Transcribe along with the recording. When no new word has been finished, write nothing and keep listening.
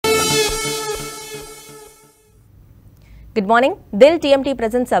Good morning. Dil TMT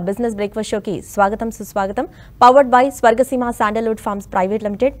presents a business breakfast show ki swagatam suswagatam powered by Swargasima Sandalwood Farms Private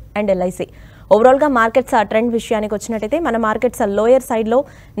Limited and LIC. Overall ga markets trend విషయానికి వచ్చినట్లయితే మన markets lower side లో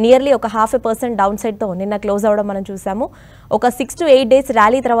nearly ఒక 0.5% down side తో నిన్న close అవడం మనం చూసాము. ఒక 6 to 8 డేస్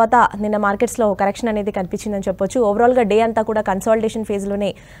ర్యాలీ తర్వాత నిన్న మార్కెట్స్ లో కరెక్షన్ అనేది కనిపించిందని చెప్పొచ్చు. ఓవరాల్ గా డే అంతా కూడా కన్సాలిడేషన్ ఫేజ్ లోనే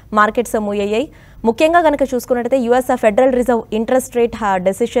మార్కెట్స్ మూవ్ అయ్యాయి. ముఖ్యంగా గనుక చూసుకున్నట్లయితే US federal reserve interest rate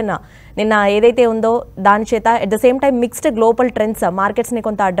decision నిన్న ఏదైతే ఉందో దాని చేత at the same time mixed global trends markets ని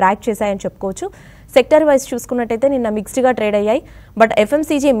కొంత డ్రాగ్ చేశాయని చెప్పుకోవచ్చు. సెక్టర్ వైజ్ చూసుకున్నట్టయితే నిన్న మిక్స్డ్ గా ట్రేడ్ అయ్యాయి. బట్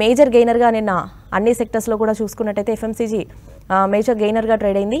ఎఫ్ఎంసీజీ మేజర్ గెయినర్ గా నిన్న అన్ని సెక్టర్స్ లో కూడా చూసుకున్నట్టయితే ఎఫ్ఎంసీజీ మేజర్ గెయినర్ గా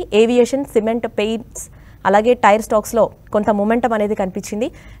ట్రేడ్ అయింది. ఏవియేషన్, సిమెంట్, పెయింట్స్ అలాగే టైర్ స్టాక్స్ లో కొంత మొమెంటం అనేది కనిపించింది.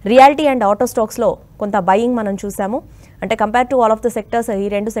 రియాలిటీ అండ్ ఆటో స్టాక్స్ లో కొంత బయింగ్ మనం చూసాము. అంటే compare to all of the sectors ఈ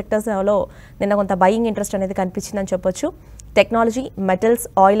రెండు సెక్టర్స్ లో నిన్న కొంత బయింగ్ ఇంట్రెస్ట్ అనేది కనిపించిందని చెప్పొచ్చు. Technology, metals,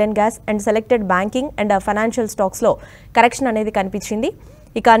 oil and gas and selected banking and financial stocks లో కరెక్షన్ అనేది కనిపించింది.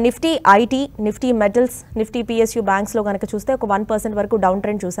 ఇక Nifty IT, Nifty metals, Nifty PSU banks లో కనుక చూస్తే ఒక 1% వరకు డౌన్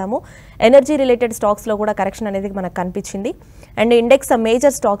ట్రెండ్ చూసాము. ఎనర్జీ రిలేటెడ్ స్టాక్స్ లో కూడా కరెక్షన్ అనేది మనకు కనిపించింది. And index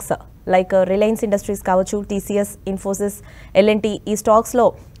major stocks like Reliance industries కావచ్చు, టీసీఎస్, ఇన్ఫోసిస్, ఎల్ఎన్టీ ఈ స్టాక్స్ లో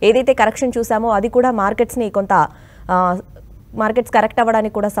ఏదైతే కరెక్షన్ చూసామో అది కూడా మార్కెట్స్ ని కొంత మార్కెట్స్ కరెక్ట్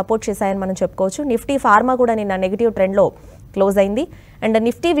అవ్వడానికి కూడా సపోర్ట్ చేశాయని మనం చెప్పుకోవచ్చు. నిఫ్టీ ఫార్మా కూడా నిన్న నెగిటివ్ ట్రెండ్ లో క్లోజ్ అయింది. అండ్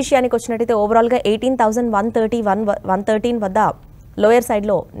నిఫ్టీ విషయానికి వచ్చినట్టయితే ఓవరాల్ గా 18,113 వద్ద లోయర్ సైడ్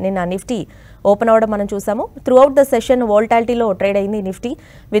లో నిన్న నిఫ్టీ ఓపెన్ అవ్వడం మనం చూసాము. Through out the session వోల్టాలిటీలో trade అయింది నిఫ్టీ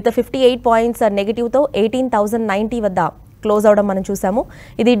విత్ 58 పాయింట్స్ నెగిటివ్ తో 18,090 వద్ద క్లోజ్ అవడం మనం చూసాము.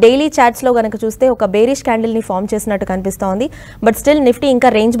 ఇది డైలీ చార్ట్స్ లో గనక చూస్తే ఒక బేరిష్ క్యాండిల్ ని ఫామ్ చేసినట్టు కనిపిస్తోంది. బట్ స్టిల్ నిఫ్టీ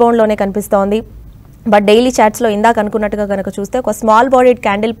ఇంకా రేంజ్ బౌండ్ లోనే కనిపిస్తోంది. బట్ డైలీ చార్ట్స్ లో ఇందాక అనుకున్నట్టుగా కనుక చూస్తే ఒక స్మాల్ బాడీడ్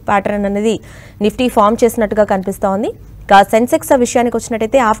క్యాండిల్ ప్యాటర్న్ అనేది నిఫ్టీ ఫామ్ చేసినట్టుగా కనిపిస్తోంది. సెన్సెక్స్ విషయానికి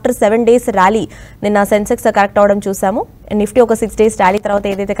వచ్చినట్టయితే ఆఫ్టర్ 7 days ర్యాలీ నిన్న సెన్సెక్స్ కరెక్ట్ అవడం చూసాము. నిఫ్టీ ఒక 6 days ర్యాలీ తర్వాత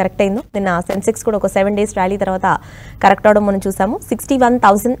ఏదైతే కరెక్ట్ అయిందో నిన్న సెన్సెక్స్ కూడా ఒక 7 days ర్యాలీ తర్వాత కరెక్ట్ అవడం మనం చూసాము.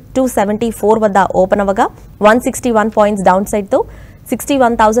 61,274 వద్ద ఓపెన్ అవ్వగా 161 పాయింట్స్ డౌన్ సైడ్ తో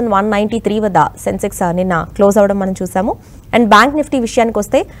 61,193 వద్ద సెన్సెక్స్ నిన్న క్లోజ్ అవడం మనం చూసాము. అండ్ బ్యాంక్ నిఫ్టీ విషయానికి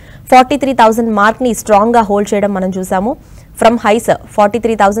వస్తే 43,000 మార్క్ ని స్ట్రాంగ్ గా హోల్డ్ చేయడం మనం చూసాము. ఫ్రమ్ హైస్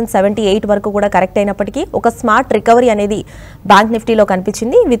 43,078 వరకు కూడా కరెక్ట్ అయినప్పటికీ ఒక స్మార్ట్ రికవరీ అనేది బ్యాంక్ నిఫ్టీలో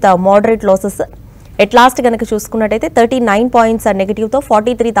కనిపించింది with moderate losses. At last కనుక చూసుకున్నట్టయితే 39 పాయింట్స్ నెగిటివ్ తో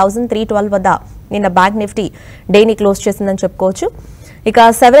 43,312 వద్ద నిన్న బ్యాంక్ నిఫ్టీ డేని క్లోజ్ చేసిందని చెప్పుకోవచ్చు. ఇక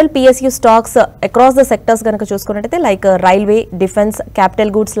several PSU stocks across the sectors కనుక చూసుకున్నట్టయితే like railway, defence,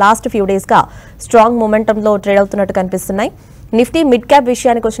 capital goods last few days గా స్ట్రాంగ్ మొమెంటంలో ట్రేడ్ అవుతున్నట్టు కనిపిస్తున్నాయి. నిఫ్టీ మిడ్ క్యాప్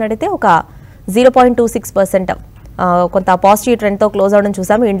విషయానికి వచ్చినట్టయితే ఒక 0.26% కొంత పాజిటివ్ ట్రెండ్ తో క్లోజ్ అవడం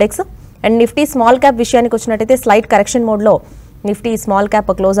చూసాము index. And Nifty small cap విషయానికి వచ్చినట్టయితే స్లైట్ కరెక్షన్ మోడ్ లో నిఫ్టీ స్మాల్ క్యాప్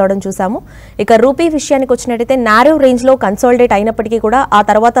క్లోజ్ అవడం చూసాము. ఇక రూపీ విషయానికి వచ్చినట్టయితే నారో రేంజ్ లో కన్సాలిడేట్ అయినప్పటికీ కూడా ఆ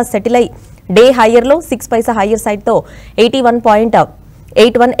తర్వాత సెటిల్ అయి డే హైయర్ లో 6 పైసా హైయర్ సైడ్ తో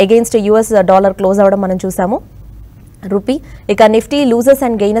 81.81 అగేన్స్ట్ యుఎస్ డాలర్ క్లోజ్ అవడం మనం చూసాము రూపీ. ఇక నిఫ్టీ లూజర్స్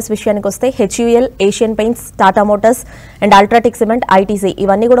అండ్ గెయినర్స్ విషయానికి వస్తే HUL, Asian paints, Tata Motors and UltraTech cement, ITC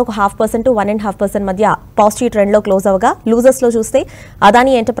ఇవన్నీ కూడా ఒక 0.5% to 1.5% మధ్య పాజిటివ్ ట్రెండ్ లో క్లోజ్ అవగా లూజర్స్ లో చూస్తే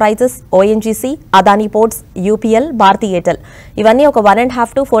Adani enterprises, ONGC, Adani ports, UPL, Bharati Airtel ఇవన్నీ ఒక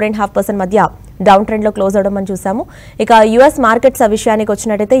 1.5% to 4.5% మధ్య డౌన్ ట్రెండ్ లో క్లోజ్ అవడం మనం చూసాము. ఇక యుఎస్ మార్కెట్స్ విషయానికి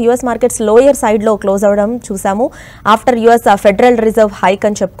వచ్చినట్టయితే యుఎస్ మార్కెట్స్ లోయర్ సైడ్ లో క్లోజ్ అవడం చూసాము. After US federal reserve hike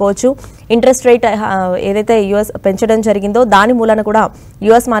అని చెప్పుకోవచ్చు. ఇంట్రెస్ట్ రేట్ ఏదైతే యుఎస్ పెంచడం జరిగిందో దాని మూలన కూడా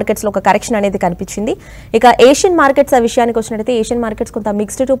యుఎస్ మార్కెట్స్ లో ఒక కరెక్షన్ అనేది కనిపించింది. ఇక ఏషియన్ మార్కెట్స్ విషయానికి వచ్చినట్టయితే ఏషియన్ మార్కెట్స్ కొంత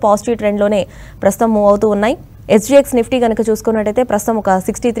మిక్స్డ్ టు పాజిటివ్ ట్రెండ్ లోనే ప్రస్తుతం మూవ్ అవుతూ ఉన్నాయి. ఎస్జీఎక్స్ నిఫ్టీ కనుక చూసుకున్నట్టయితే ప్రస్తుతం ఒక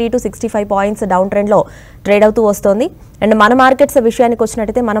 63 to 65 పాయింట్స్ డౌన్ ట్రెండ్ లో ట్రేడ్ అవుతూ వస్తోంది. అండ్ మన మార్కెట్స్ విషయానికి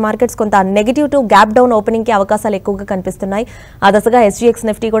వచ్చినట్టయితే మన మార్కెట్స్ కొంత negative to gap down opening కి అవకాశాలు ఎక్కువగా కనిపిస్తున్నాయి. ఆ దశగా ఎస్జీఎక్స్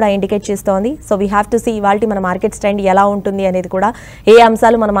నిఫ్టీ కూడా ఇండికేట్ చేస్తోంది. So we have to see ఇవాల్టి మన మార్కెట్స్ ట్రెండ్ ఎలా ఉంటుంది అనేది కూడా, ఏ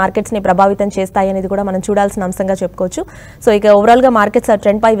అంశాలు మన మార్కెట్స్ ని ప్రభావితం చేస్తాయి అనేది కూడా మనం చూడాల్సిన అంశంగా చెప్పుకోవచ్చు. సో ఇక ఓవరాల్ గా మార్కెట్స్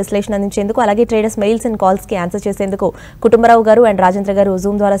ట్రెండ్ పై విశ్లేషణ అందించేందుకు అలాగే ట్రేడర్స్ మెయిల్స్ అండ్ కాల్స్ కి ఆన్సర్ చేసేందుకు కుటుంబరావు గారు అండ్ రాజేంద్ర గారు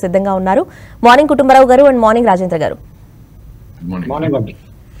జూమ్ ద్వారా సిద్ధంగా ఉన్నారు. మార్నింగ్ కుటుంబరావు గారు అండ్ మార్నింగ్ రాజేంద్ర గారు.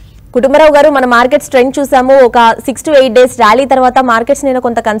 కుటుంబరావు గారు, మన మార్కెట్స్ ట్రెండ్ చూసాము. ఒక 6 to 8 days ర్యాలీ తర్వాత మార్కెట్స్ నేను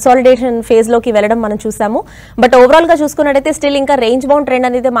కొంత కన్సాలిడేషన్ ఫేజ్ లోకి వెళ్ళడం మనం చూసాము. బట్ ఓవరాల్ గా చూసుకున్నట్టయితే స్టిల్ ఇంకా రేంజ్ బౌండ్ ట్రెండ్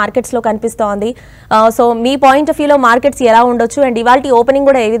అనేది మార్కెట్స్ లో కనిపిస్తోంది. సో మీ పాయింట్ ఆఫ్ వ్యూలో మార్కెట్స్ ఎలా ఉండొచ్చు అండ్ ఇవాల్టి ఓపెనింగ్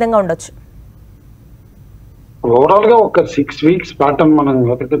కూడా ఏ విధంగా ఉండొచ్చు? ఓవరాల్ గా ఒక 6 weeks ప్యాటర్న్ మనం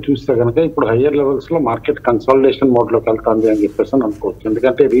చూస్తే కనుక ఇప్పుడు హయ్యర్ లెవెల్స్ లో మార్కెట్ కన్సాలిడేషన్ మోడ్ లోకి వెళ్తాంది అని చెప్పేసి అనుకోవచ్చు.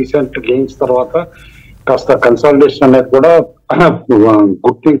 ఎందుకంటే రీసెంట్ గెయిన్స్ తర్వాత కాస్త కన్సాలిడేషన్ అనేది కూడా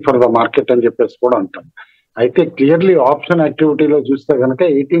good thing for the market అని చెప్పేసి కూడా అంటాం. అయితే క్లియర్లీ ఆప్షన్ యాక్టివిటీలో చూస్తే కనుక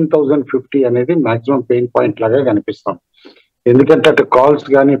 18,050 అనేది మాక్సిమం పెయిన్ పాయింట్ లాగా కనిపిస్తాం. ఎందుకంటే అటు కాల్స్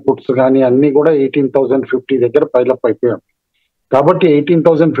కానీ పుట్స్ కానీ అన్ని కూడా 18,050 దగ్గర పైలప్ అయిపోయాం. కాబట్టి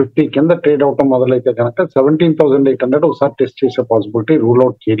 18,050 కింద ట్రేడ్ అవటం మొదలైతే కనుక 17,800 ఒకసారి టెస్ట్ చేసే పాసిబిలిటీ రూల్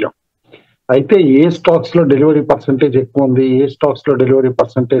అవుట్ చేయలేం. అయితే ఏ స్టాక్స్ లో డెలివరీ పర్సెంటేజ్ ఎక్కువ ఉంది, ఏ స్టాక్స్ లో డెలివరీ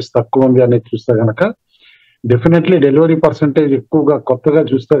పర్సెంటేజ్ తక్కువ ఉంది అనేది చూస్తే కనుక డెఫినెట్లీ డెలివరీ పర్సెంటేజ్ ఎక్కువగా కొత్తగా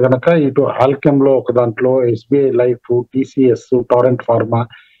చూస్తే కనుక ఇటు ఆల్కెమ్ లో ఒక దాంట్లో SBI life, TCS, torrent pharma,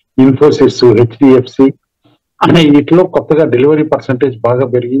 Infosys, HDFC అనే వీటిలో కొత్తగా డెలివరీ పర్సెంటేజ్ బాగా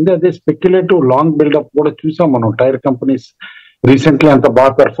పెరిగింది. అదే స్పెక్యులేటివ్ లాంగ్ బిల్డప్ కూడా చూసాం మనం. టైర్ కంపెనీస్ రీసెంట్లీ అంత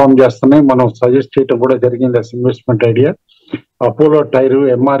బాగా పెర్ఫార్మ్ చేస్తున్నాయి, మనం సజెస్ట్ చేయడం కూడా జరిగింది అస్ investment idea. Apollo tyre,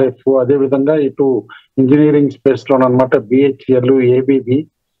 MRF, అదే విధంగా ఇటు engineering space లోనమాట BHEL, ABB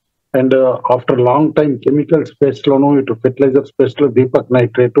and after long time chemical space లోను, ఇటు ఫెర్టిలైజర్ స్పేస్ లో దీపక్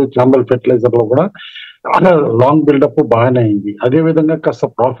నైట్రేట్, చాంబల్ ఫెర్టిలైజర్ లో కూడా లాంగ్ బిల్డప్ బాగానే అయింది. అదే విధంగా కాస్త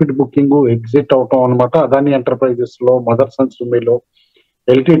ప్రాఫిట్ బుకింగ్ ఎగ్జిట్ అవటం అనమాట. అదాని ఎంటర్ప్రైజెస్ లో, మదర్సన్ సుమీలో,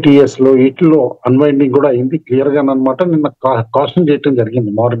 ఎల్టీటీఎస్ లో వీటిలో అన్వైండింగ్ కూడా అయింది క్లియర్ గా అనమాట. నిన్న కాషన్ చేయటం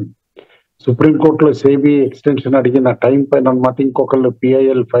జరిగింది మార్నింగ్. సుప్రీంకోర్టులో సేబీ ఎక్స్టెన్షన్ అడిగిన టైం పైన అనమాట ఇంకొకళ్ళు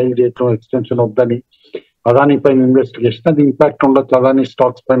పిఐఎల్ ఫైల్ చేయటం ఎక్స్టెన్షన్ వద్దని, అదాని పైన ఇన్వెస్టిగేషన్, అది ఇంపాక్ట్ ఉండొచ్చు అదాని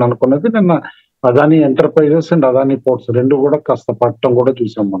స్టాక్స్ పైన అనుకున్నది. నిన్న Adani enterprises and Adani ports రెండు కూడా కాస్త పట్టడం కూడా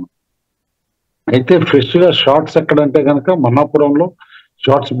చూసాం మనం. అయితే ఫ్రెష్ గా షార్ట్స్ ఎక్కడంటే కనుక మన్నాపురంలో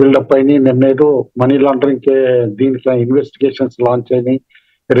షార్ట్స్ బిల్డప్ అయినాయి. నిన్నేదో మనీ లాండరింగ్ దీనికి ఇన్వెస్టిగేషన్స్ లాంచ్ అయినాయి,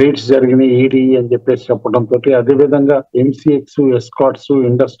 రేట్స్ జరిగినాయి ఈడీ అని చెప్పేసి చెప్పడంతో, అదేవిధంగా ఎంసీఎక్స్, ఎస్కాట్స్,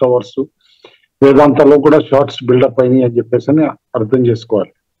 ఇండస్ టవర్స్, వేదాంతలో కూడా షార్ట్స్ బిల్డప్ అయినాయి అని చెప్పేసి అని అర్థం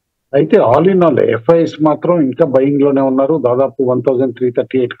చేసుకోవాలి. అయితే ఆల్ ఇన్ ఆల్ ఎఫ్ఐఎస్ మాత్రం ఇంకా బయింగ్ లోనే ఉన్నారు. దాదాపు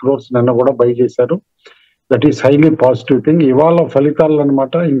 1,338 crores నిన్న కూడా బై చేశారు. That is highly positive thing. ఇవాళ ఫలితాలు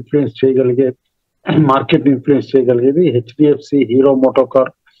అనమాట ఇన్ఫ్లుయెన్స్ చేయగలిగే, మార్కెట్ ఇన్ఫ్లుయెన్స్ చేయగలిగేది HDFC, hero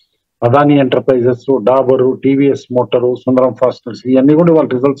MotoCorp, Adani enterprises, Dabur, TVS motor, సుందరం ఫాస్టర్స్, ఇవన్నీ కూడా వాళ్ళ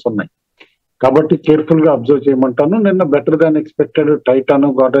రిజల్ట్స్ ఉన్నాయి. కాబట్టి కేర్ఫుల్ గా అబ్జర్వ్ చేయమంటాను. నిన్న better than expected Titan,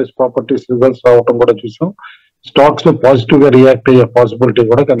 Godrej properties results రావటం కూడా చూసాం. స్టాక్స్ లో పాజిటివ్ గా రియాక్ట్ అయ్యే పాసిబిలిటీ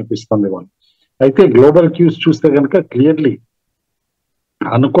కూడా కనిపిస్తుంది వాళ్ళు. అయితే గ్లోబల్ క్యూస్ చూస్తే కనుక క్లియర్లీ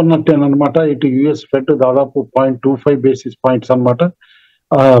అనుకున్నట్టేనమాట. ఇటు యుఎస్ ఫెడ్ దాదాపు 0.25 basis points అనమాట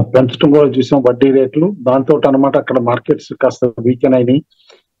పెంచడం కూడా చూసాం వడ్డీ రేట్లు. దాంతో అనమాట అక్కడ మార్కెట్స్ కాస్త వీకెన్ అయినాయి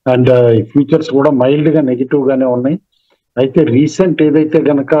అండ్ ఫ్యూచర్స్ కూడా మైల్డ్ గా నెగిటివ్ గానే ఉన్నాయి. అయితే రీసెంట్ ఏదైతే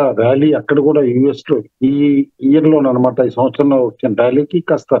గనక ర్యాలీ అక్కడ కూడా యుఎస్ లో ఈ ఇయర్ లో అనమాట, ఈ సంవత్సరంలో వచ్చిన ర్యాలీకి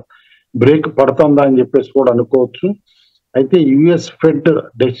కాస్త బ్రేక్ పడుతుందా అని చెప్పేసి కూడా అనుకోవచ్చు. అయితే యుఎస్ ఫెడ్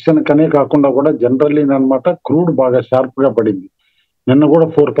డెసిషన్ కనే కాకుండా కూడా జనరల్లీ అనమాట క్రూడ్ బాగా షార్ప్ గా పడింది. నిన్న కూడా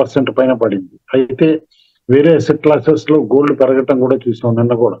 4% పైన పడింది. అయితే వేరే అసెట్ క్లాసెస్ లో గోల్డ్ పెరగటం కూడా చూసాం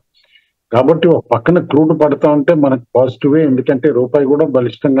నిన్న కూడా. కాబట్టి ఒక పక్కన క్రూడ్ పడతా ఉంటే మనకు పాజిటివే, ఎందుకంటే రూపాయి కూడా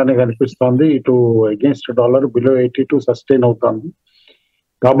బలిష్టంగానే కనిపిస్తోంది. ఇటు అగేన్స్ట్ డాలర్ బిలో 82 సస్టైన్ అవుతుంది.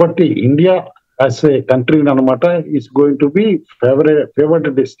 కాబట్టి ఇండియా యాజ్ ఏ కంట్రీ అనమాట is going to be favoured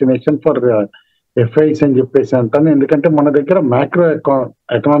destination for ఎఫ్ఐస్ అని చెప్పేసి అంటాను. ఎందుకంటే మన దగ్గర మ్యాక్రో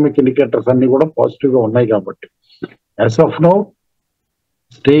ఎకనామిక్ ఇండికేటర్స్ అన్ని కూడా పాజిటివ్ గా ఉన్నాయి. కాబట్టి as of now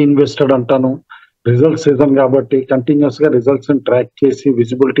stay invested అంటాను. రిజల్ట్ సీజన్ కాబట్టి కంటిన్యూస్ గా రిజల్ట్స్ ట్రాక్ చేసి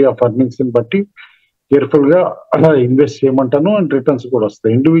విజిబిలిటీ ఆఫ్ ఎర్నింగ్స్ బట్టి కేర్ఫుల్ గా ఇన్వెస్ట్ చేయమంటాను. అండ్ రిటర్న్స్ కూడా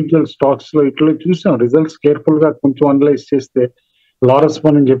వస్తాయి. ఇండివిజువల్ స్టాక్స్ లో ఇట్లా చూసాం రిజల్ట్స్ కేర్ఫుల్ గా కొంచెం అనలైజ్ చేస్తే లారస్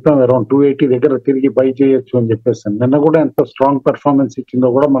అని చెప్పాం అరౌండ్ 280 దగ్గర తిరిగి బై చేయొచ్చు అని చెప్పేసాను. నిన్న కూడా ఎంత స్ట్రాంగ్ పెర్ఫార్మెన్స్ ఇచ్చిందో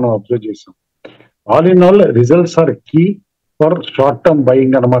కూడా మనం అబ్జర్వ్ చేసాం. All in all results are key for short term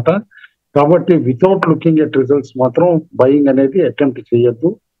buying అనమాట. కాబట్టి వితౌట్ లుకింగ్ ఎట్ రిజల్ట్స్ మాత్రం బయింగ్ అనేది అటెంప్ట్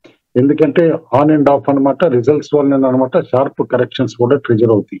చేయొద్దు. ఎందుకంటే ఆన్ అండ్ ఆఫ్ అనమాట రిజల్ట్స్ వల్ల అనమాట షార్ప్ కరెక్షన్స్ కూడా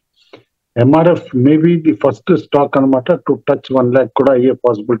ట్రిజర్ అవుతాయి. MRF maybe the first stock అనమాట టు టచ్ 1 lakh కూడా అయ్యే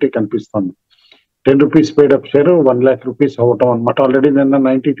పాసిబిలిటీ కనిపిస్తుంది. 10 rupees పేడ్ అప్ షేర్ 1 lakh rupees అవటం అనమాట. ఆల్రెడీ నిన్న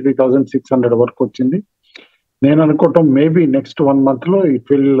 93,600 వరకు వచ్చింది. నేను అనుకోవటం మేబీ నెక్స్ట్ 1 month లో it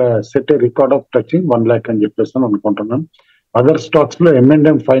will set A record of touching 1 lakh అని చెప్పేసి అనుకుంటున్నాను. అదర్ స్టాక్స్ లో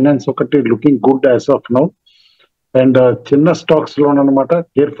M&M ఫైనాన్స్ ఒకటి looking good as of now. And చిన్న స్టాక్స్ లోనమాట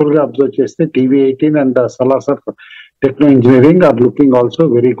కేర్ఫుల్ గా అబ్జర్వ్ చేస్తే TV18 and Salasar techno engineering or looking also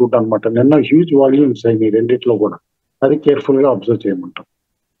very good అనమాట. నిన్న హ్యూజ్ వాల్యూమ్స్ అయినాయి రెండిట్లో కూడా. అది కేర్ఫుల్ గా అబ్జర్వ్ చేయమంటాం.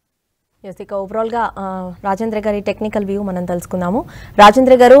 ఇక ఓవరాల్గా రాజేంద్ర గారి టెక్నికల్ వ్యూ మనం తెలుసుకుందాము.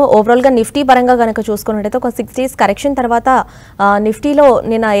 రాజేంద్ర గారు ఓవరాల్గా నిఫ్టీ పరంగా కనుక చూసుకున్నట్టయితే ఒక 6 days కరెక్షన్ తర్వాత నిఫ్టీలో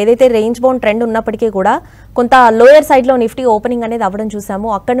నిన్న ఏదైతే రేంజ్ బౌండ్ ట్రెండ్ ఉన్నప్పటికీ కూడా కొంత లోయర్ సైడ్లో నిఫ్టీ ఓపెనింగ్ అనేది అవ్వడం చూసాము.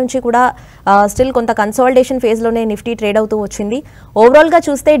 అక్కడ నుంచి కూడా స్టిల్ కొంత కన్సాలిడేషన్ ఫేజ్లోనే నిఫ్టీ ట్రేడ్ అవుతూ వచ్చింది. ఓవరాల్గా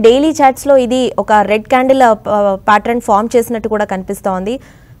చూస్తే డైలీ చాట్స్లో ఇది ఒక రెడ్ క్యాండిల్ ప్యాటర్న్ ఫామ్ చేసినట్టు కూడా కనిపిస్తోంది.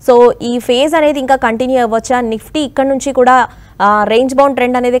 సో ఈ ఫేజ్ అనేది ఇంకా కంటిన్యూ అవ్వచ్చా? నిఫ్టీ ఇక్కడ నుంచి కూడా రేంజ్ బౌండ్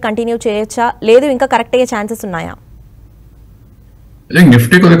ట్రెండ్ అనేది కంటిన్యూ చేయొచ్చా, లేదు ఇంకా కరెక్ట్ అయ్యే ఛాన్సెస్ ఉన్నాయా?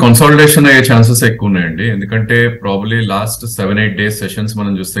 నిఫ్టీ కొద్దిగా కన్సాలిడేషన్ అయ్యే ఛాన్సెస్ ఎక్కువ ఉన్నాయండి. ఎందుకంటే ప్రాబ్లీ లాస్ట్ 7-8 డేస్ సెషన్స్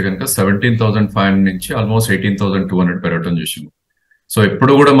మనం చూస్తే కనుక 17,500 నుంచి ఆల్మోస్ట్ 18,200 పెరగటం చూసాము. సో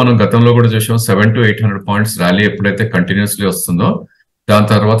ఇప్పుడు కూడా మనం గతంలో కూడా చూసాం 700 to 800 పాయింట్స్ ర్యాలీ ఎప్పుడైతే కంటిన్యూస్లీ వస్తుందో దాని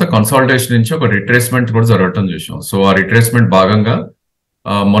తర్వాత కన్సాలిడేషన్ నుంచి ఒక రిట్రేస్మెంట్ కూడా జరగటం చూసాం. సో ఆ రిట్రేస్మెంట్ భాగంగా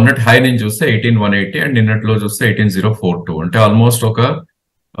మొన్నటి హై నుంచి చూస్తే 18,180 అండ్ నిన్నట్లో చూస్తే 18,042, అంటే ఆల్మోస్ట్ ఒక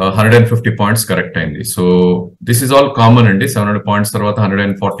 150 పాయింట్స్ కరెక్ట్ అయింది. So this is all common అండి. 700 పాయింట్స్ తర్వాత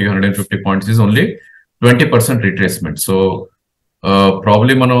 140, 150 points is only 20% retracement. So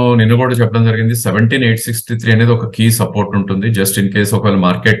probably మనం నిన్న కూడా చెప్పడం జరిగింది 17,863 అనేది ఒక కీ సపోర్ట్ ఉంటుంది, జస్ట్ ఇన్ కేస్ ఒకవేళ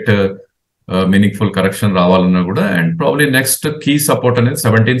మార్కెట్ మీనింగ్ఫుల్ కరెక్షన్ రావాలన్నా కూడా. And probably next key support అనేది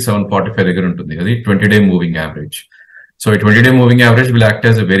 17,745 దగ్గర ఉంటుంది, అది 20-day మూవింగ్ యావరేజ్. సో ఈ 20-day moving average will act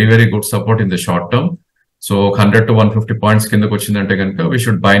as a very very good support in the short term. So 100 to 150 points కిందకి వచ్చిందంటే కనుక we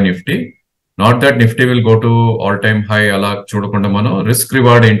should buy Nifty. Not that Nifty will go to all time high అలా చూడకుండా మనం risk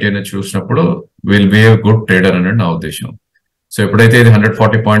reward ఏంటి అనేది చూసినప్పుడు will be a good trader అనేది నా ఉద్దేశం. సో ఎప్పుడైతే ఇది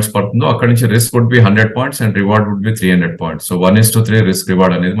 140 పాయింట్స్ పడుతుందో అక్కడ నుంచి risk would be 100 points and reward would be 300 points. So 1:3 risk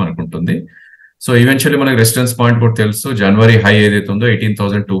reward అనేది మనకు ఉంటుంది. సో ఈవెన్చువల్లీ మనకి రెసిస్టెన్స్ పాయింట్ కూడా తెలుసు, జనవరి హై ఏదైతే ఉందో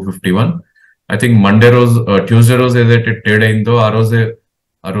 18,251. ఐ థింక్ మండే రోజు ట్యూస్డే రోజు ఏదైతే ట్రేడ్ అయిందో ఆ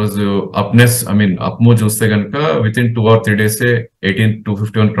రోజు అప్నెస్ అప్ మూవ్ చూస్తే కనుక with in 2 or 3 days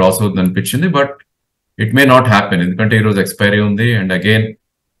 18,251 cross అవుతుంది అనిపించింది. But it may not happen, ఎందుకంటే ఈ రోజు ఎక్స్పైరీ ఉంది అండ్ అగైన్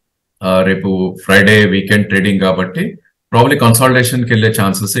రేపు ఫ్రైడే వీకెండ్ ట్రేడింగ్ కాబట్టి ప్రాబ్లీ కన్సాలిడేషన్ కి వెళ్ళే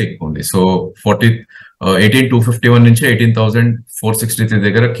ఛాన్సెస్ ఎక్కువ ఉంది. సో 18,251 నుంచి 18,463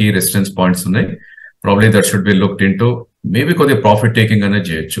 దగ్గర కీ రెసిస్టెన్స్ పాయింట్స్ ఉన్నాయి. Probably that should be looked in to, maybe కొద్దిగా ప్రాఫిట్ టేకింగ్ అనేది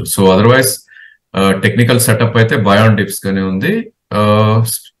చేయొచ్చు. సో అదర్వైజ్ టెక్నికల్ సెటప్ అయితే బై ఆన్ డిప్స్ గానే ఉంది.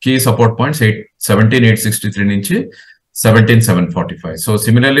 కీ సపోర్ట్ పాయింట్స్ 17,863 నుంచి 17,745. సో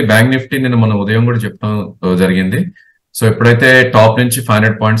సిమిలర్లీ బ్యాంక్ నిఫ్టీ నిన్న మనం ఉదయం కూడా చెప్పడం జరిగింది. సో ఎప్పుడైతే టాప్ నుంచి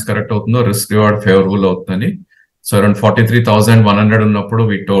 500 పాయింట్స్ కరెక్ట్ అవుతుందో రిస్క్ రివార్డ్ ఫేవరబుల్ అవుతుందని. సో అరౌండ్ 43,100 ఉన్నప్పుడు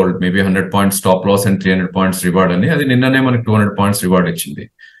వి told maybe 100 points stop loss and 300 points reward అని. అది నిన్ననే మనకి 200 పాయింట్స్ రివార్డ్ ఇచ్చింది.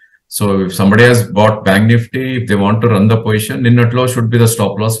 So if somebody has bat bank Nifty, if they want to run the position, నిన్నట్లో should be the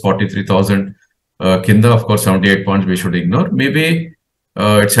stop loss 43,000 కింద. Of course 78 points we should ignore. Maybe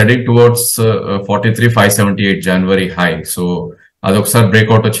it's heading towards 43,578 January high. So అది ఒకసారి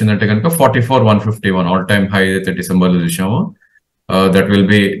breakout వచ్చిందంటే కనుక 44,151 all time high ఏదైతే December లో చూసామో that will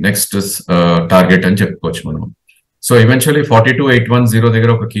be next target అని చెప్పుకోవచ్చు మనం. సో ఈవెన్చువల్లీ 42,810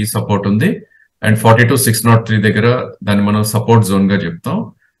 దగ్గర ఒక కీ సపోర్ట్ ఉంది అండ్ 42,603 దగ్గర దాన్ని మనం సపోర్ట్ జోన్ గా చెప్తాం.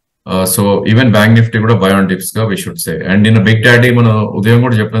 సో ఈవెన్ బ్యాంక్ నిఫ్టీ కూడా బై ఆన్ డిప్స్ గా వీ షుడ్ సే. అండ్ నిన్న బిగ్ డాడీ మనం ఉదయం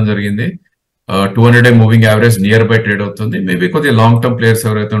కూడా చెప్పడం జరిగింది 200-day moving average near by trade అవుతుంది. మేబీ కొద్దిగా లాంగ్ టర్మ్ ప్లేయర్స్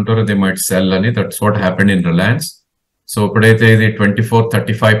ఎవరైతే ఉంటారో దే మైట్ సెల్ అని. That's what happened in Reliance. So ఇప్పుడైతే ఇది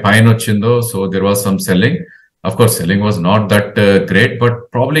 2435 పైన వచ్చిందో so there was some selling. Of course selling was not that great, but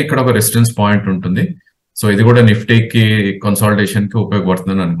probably ఇక్కడ ఒక రెసిస్టెన్స్ పాయింట్ ఉంటుంది. సో ఇది కూడా నిఫ్టీకి కన్సాలిడేషన్ కి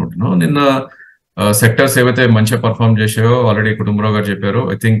ఉపయోగపడుతుందని అనుకుంటున్నాం. నిన్న సెక్టర్స్ ఏవైతే మంచిగా పర్ఫార్మ్ చేసాయో ఆల్రెడీ కుటుంబరావు గారు చెప్పారు.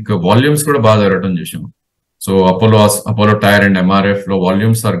 ఐ థింక్ వాల్యూమ్స్ కూడా బాగా జరగడం చేసాం. So Apollo tyre and MRF లో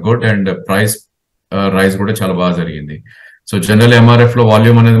volumes are good and price rise కూడా చాలా బాగా జరిగింది. సో జనరల్ ఎంఆర్ఎఫ్ లో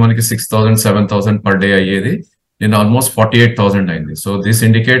వాల్యూమ్ అనేది మనకి 6,000, 7,000 పర్ డే అయ్యేది, నేను ఆల్మోస్ట్ 48,000 అయింది. So this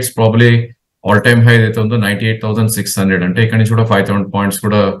indicates probably all time high ఏదైతే ఉందో 98,600, అంటే ఇక్కడ నుంచి కూడా 5,000 పాయింట్స్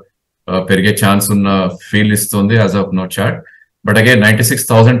కూడా పెరిగే ఛాన్స్ ఉన్న ఫీల్ ఇస్తుంది as of no chart. But again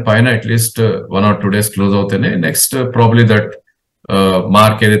 96,000 పైన at least 1 or 2 days close అవుతేనే next probably that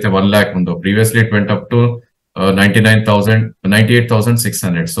mark ఏదైతే 1 lakh ఉందో, previously it went up to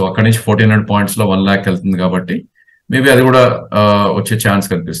 98,600. So అక్కడ నుంచి 1,400 పాయింట్స్ లో 1 lakh వెళ్తుంది కాబట్టి మేబీ అది కూడా వచ్చే ఛాన్స్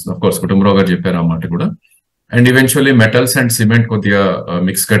కనిపిస్తుంది. ఆఫ్ కోర్స్ కుటుంబరావు గారు చెప్పారు అన్నమాట కూడా. And eventually metals and cement కొద్దిగా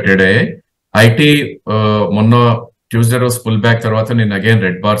మిక్స్ గా ట్రేడ్ అయ్యాయి. ఐటీ మొన్న ట్యూస్డే రోజు ఫుల్ బ్యాక్ తర్వాత నేను అగైన్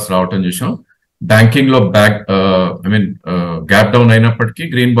రెడ్ బార్స్ రావటం చూసాం. బ్యాంకింగ్ లో గ్యాప్ డౌన్ అయినప్పటికీ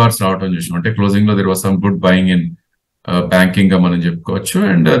గ్రీన్ బార్స్ రావటం చూసాం. అంటే క్లోజింగ్ లో there was some good buying in banking గా మనం చెప్పుకోవచ్చు.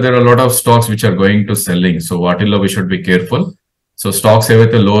 And there are lot of stocks which are going to selling. So వాటిల్లో we should be careful. So stocks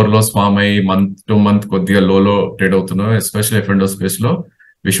ఏవైతే లోవర్ లోస్ ఫామ్ అయ్యి మంత్ టు మంత్ కొద్దిగా లోలో trade అవుతున్నాయో especially ఎఫ్&ఓ space లో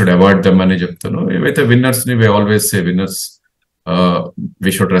we should avoid dum అని చెప్తాను. ఏవైతే విన్నర్స్ ని we always say winners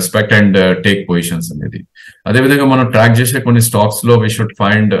we should respect and take positions అనేది. అదేవిధంగా మనం ట్రాక్ చేసే కొన్ని స్టాక్స్ లో we should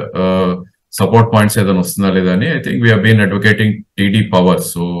find support points ఏదైనా వస్తుందా లేదా అని. I think we హీన్ advocating TD power.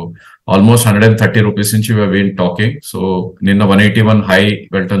 So almost 130 rupees నుంచి వీ హీన్ టాకింగ్. సో నిన్న 181 హై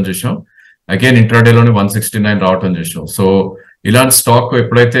వెళ్ళటం చూసాం. అగైన్ ఇంట్రాడే లోని 169 రావటం చూసాం. సో ఇలాంటి స్టాక్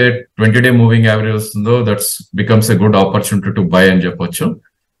ఎప్పుడైతే 20-day మూవింగ్ యావరేజ్ వస్తుందో that's becomes a good opportunity to buy అని చెప్పొచ్చు.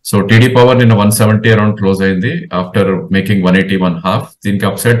 సో టీడీ పవర్ నిన్న 170 అరౌండ్ క్లోజ్ అయింది ఆఫ్టర్ మేకింగ్ 181.5. దీనికి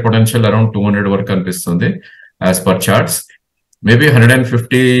అప్సైడ్ పొటెన్షియల్ అరౌండ్ 200 వరకు కనిపిస్తుంది యాజ్ పర్ చార్ట్స్. మేబీ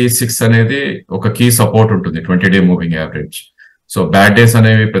 156 అనేది ఒక కీ సపోర్ట్ ఉంటుంది 20-డే moving average. So bad days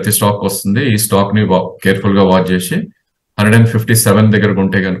అనేవి ప్రతి స్టాక్ వస్తుంది. ఈ స్టాక్ ని కేర్ఫుల్ గా వాచ్ చేసి 157 దగ్గర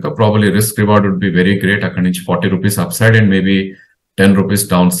ఉంటే కనుక probably risk reward would be very great. అక్కడ నుంచి 40 rupees up side and maybe 10 rupees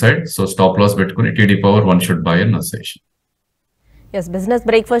down side. So stop loss పెట్టుకుని TD power one should buy an association. Yes, business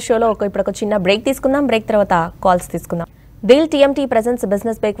breakfast షోలో ఇప్పుడు ఒక చిన్న బ్రేక్ తీసుకుందాం. బ్రేక్ తర్వాత కాల్స్ తీసుకుందాం. Deal TMT presents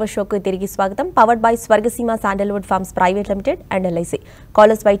business breakfast షోకి తిరిగి స్వాగతం. Powered by Swargaseema sandalwood forms private limited and LIC.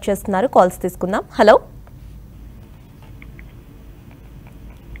 Callers wait చేస్తున్నారు, కాల్స్ తీసుకుందాం. హలో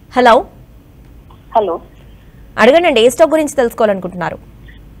హలో హలో, అడగండి, ఏ స్టాక్ గురించి తెలుసుకోవాలనుకుంటున్నారు?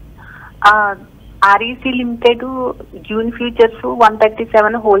 REC limited June futures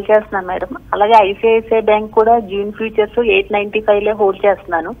 137 hold చేస్తున్నాను మేడం. అలాగే ఐసిఐసిఐ బ్యాంక్ కూడా జూన్ ఫ్యూచర్స్ 895 హోల్డ్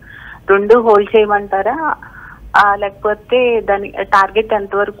చేస్తున్నాను. రెండు హోల్డ్ చేయమంటారా, లేకపోతే దాని టార్గెట్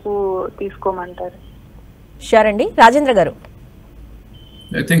ఎంత వరకు తీసుకోమంటారు? షూర్ అండి. రాజేంద్ర గారు,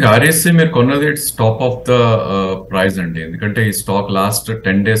 ఐ థింక్ ఆర్ఎస్సి మీరు కొన్నది it's top of the price అండి. ఎందుకంటే ఈ స్టాక్ లాస్ట్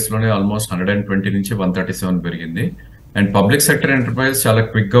 10 days లోనే ఆల్మోస్ట్ 120 నుంచి 137 పెరిగింది. అండ్ పబ్లిక్ సెక్టర్ ఎంటర్ప్రైజ్ చాలా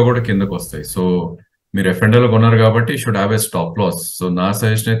క్విక్ గా కూడా కిందకు వస్తాయి. సో మీరు ఎఫ్ఎండ్లో కొన్నారు కాబట్టి should have a stop loss. So నా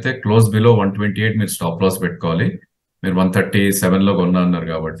సజెషన్ అయితే క్లోజ్ బిలో 128 మీరు స్టాప్ లాస్ పెట్టుకోవాలి. మీరు 137 లో కొన్నా అన్నారు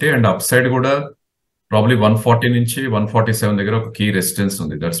కాబట్టి. అండ్ అప్ సైడ్ కూడా ప్రాబ్లీ 140 నుంచి 147 దగ్గర ఒక కీ రెసిస్టెన్స్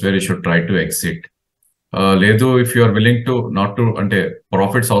ఉంది. That's where you should try to exit. లేదు, if you are willing to not to అంటే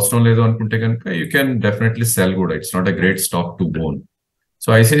ప్రాఫిట్స్ అవసరం లేదు అనుకుంటే కనుక యూ క్యాన్ డెఫినెట్లీ సెల్ కూడా. It's not a great stock to own. So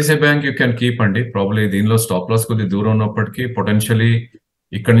ICICI bank you can keep అండి. Probably దీనిలో stop loss కొద్ది దూరం ఉన్నప్పటికీ పొటెన్షియలీ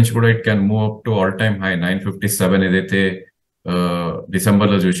ఇక్కడ నుంచి కూడా it can move up to all time high 957 ఏదైతే డిసెంబర్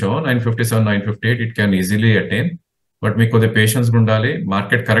లో చూసామో 957, 958 it can easily attain. But మీకు కొద్దిగా పేషెన్స్ ఉండాలి.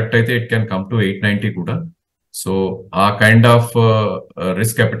 మార్కెట్ కరెక్ట్ అయితే ఇట్ క్యాన్ కమ్ టు 890 కూడా. సో ఆ కైండ్ ఆఫ్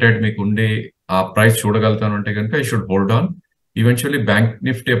రిస్క్ అపెటైట్ మీకు ఉండి ఆ ప్రైస్ చూడగలుగుతాను అంటే కనుక I should hold on. Eventually bank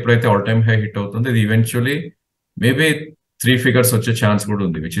Nifty ఎప్పుడైతే ఆల్ టైమ్ హై హిట్ అవుతుంది ఇది ఈవెన్చువల్లీ మేబీ 3 figures వచ్చే ఛాన్స్ కూడా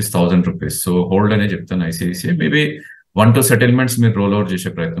ఉంది, which is 1000 rupees. So hold అనే చెప్తాను ఐసిఐసిఐ. మేబీ 1-2 సెటిల్మెంట్స్ మీరు రోల్ అవుట్ చేసే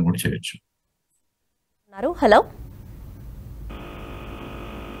ప్రయత్నం కూడా చేయొచ్చు. హలో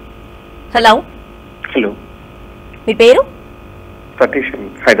హలో హలో, మీ పేరు? సతీష్,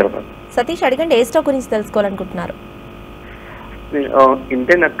 హైదరాబాద్. సతీష్, అడగండి, ఏ స్టాక్ గురించి తెలుసుకోవాలనుకుంటున్నారు?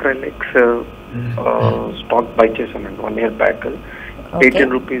 ఇండియన్ అక్రైలిక్స్ స్టాక్ బై చేశానండి 1 year బ్యాక్. 18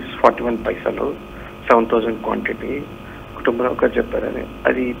 రూపీస్ 41 పైసలు, 7000 క్వాంటిటీ. కుటుంబరావు గారు చెప్పారని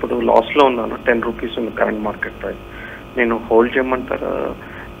అది ఇప్పుడు లాస్ లో ఉన్నాను. 10 రూపీస్ ఉంది కరెంట్ మార్కెట్ ప్రైస్. నేను హోల్డ్ చేయమంటారా,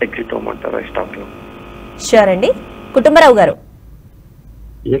 ఎగ్జిట్ అవ్వమంటారా ఈ స్టాక్ లో? షూర్ అండి. కుటుంబరావు గారు,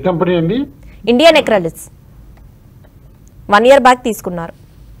 ఏ కంపెనీ అండి? ఇండియన్ అక్రైలిక్స్ 1 year బ్యాక్ తీసుకున్నారు.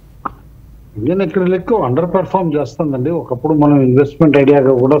 ఇండియన్ అక్రిలిక్ అండర్ పెర్ఫార్మ్ చేస్తుందండి. ఒకప్పుడు మనం ఇన్వెస్ట్మెంట్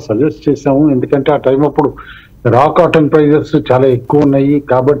ఐడియాగా కూడా సజెస్ట్ చేసాము. ఎందుకంటే ఆ టైం అప్పుడు రా కాటన్ ప్రైజెస్ చాలా ఎక్కువ ఉన్నాయి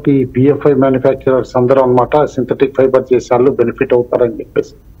కాబట్టి పిఎఫ్ఐ మ్యానుఫ్యాక్చరర్స్ అందరూ అనమాట సింథటిక్ ఫైబర్ చేసే వాళ్ళు బెనిఫిట్ అవుతారని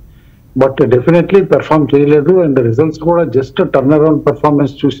చెప్పేసి. బట్ డెఫినెట్లీ పెర్ఫార్మ్ చేయలేదు. అండ్ రిజల్ట్స్ కూడా జస్ట్ టర్న్ అరౌండ్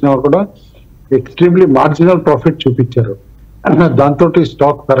పెర్ఫార్మెన్స్ చూసినా కూడా ఎక్స్ట్రీమ్లీ మార్జినల్ ప్రాఫిట్ చూపించారు. దాంతో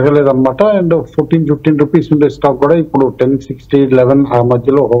స్టాక్ పెరగలేదన్నమాట. అండ్ 14-15 రూపీస్ ఉండే స్టాక్ కూడా ఇప్పుడు 1060, 11 ఆ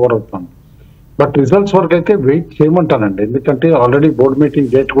మధ్యలో ఓవర్ అవుతుంది. బట్ రిజల్ట్స్ వరకు అయితే వెయిట్ చేయమంటానండి. ఎందుకంటే ఆల్రెడీ బోర్డ్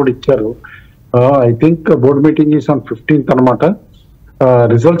మీటింగ్ డేట్ కూడా ఇచ్చారు. I think board meeting is on 15th అనమాట.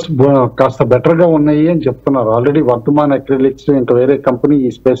 రిజల్ట్స్ కాస్త బెటర్ గా ఉన్నాయి అని చెప్తున్నారు. ఆల్రెడీ వర్ధమాన్ అక్రిలిక్స్ ఇంకా వేరే కంపెనీ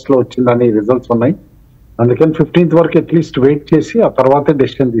ఈ స్పేస్ లో వచ్చిందని రిజల్ట్స్ ఉన్నాయి. అందుకని 15th వరకు అట్లీస్ట్ వెయిట్ చేసి ఆ తర్వాతే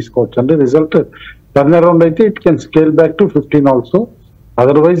డెసిషన్ తీసుకోవచ్చు అండి. రిజల్ట్ టర్న్ అరౌండ్ అయితే it can scale back to 15 also.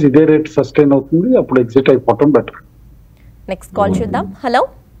 Otherwise ఇదే రేట్ సస్టైన్ అవుతుంది, అప్పుడు ఎగ్జిట్ అయిపోవటం బెటర్. నెక్స్ట్ కాల్ చూద్దాం. హలో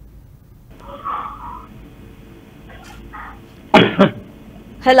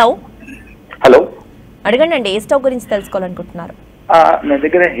హలో హలో, అడగండి అండి, ఏ స్టాక్ గురించి తెలుసుకోవాలనుకుంటున్నారు? నా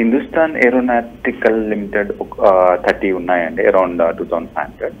దగ్గర హిందుస్థాన్ ఏరోనాటికల్ లిమిటెడ్ 30 ఉన్నాయండి, around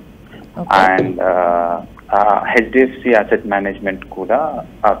 2500. And HDFC asset management కూడా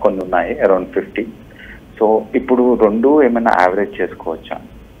కొన్ని ఉన్నాయి, అరౌండ్ 50. సో ఇప్పుడు రెండు ఏమైనా యావరేజ్ చేసుకోవచ్చా?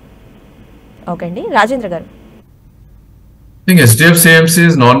 ఓకే అండి. రాజేంద్ర గారు, హెచ్డిఎఫ్సి ఏఎంసీ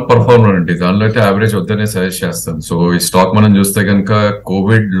నాన్ పర్ఫార్మర్ అండి. దానిలో అయితే యావరేజ్ వద్దనే సజెస్ట్ చేస్తాను. సో ఈ స్టాక్ మనం చూస్తే కనుక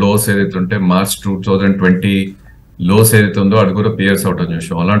కోవిడ్ లోస్ ఏదైతే ఉంటే మార్చ్ 2020 లోస్ ఏదైతే ఉందో అది కూడా పియర్స్ అవుట్ అని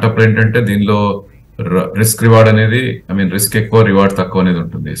చూసాం. అలాంటప్పుడు ఏంటంటే దీనిలో రిస్క్ రివార్డ్ అనేది, ఐ మీన్ రిస్క్ ఎక్కువ రివార్డ్ తక్కువ అనేది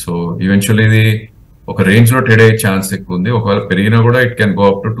ఉంటుంది. సో ఈవెన్చువల్లీ ఇది ఒక రేంజ్ లో ట్రేడ్ అయ్యే ఛాన్స్ ఎక్కువ ఉంది. ఒకవేళ పెరిగినా కూడా it can go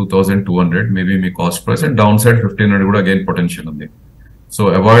up to 2200 maybe me cost price. And down side 1500 కూడా అగైన్ పొటెన్షియల్ ఉంది. సో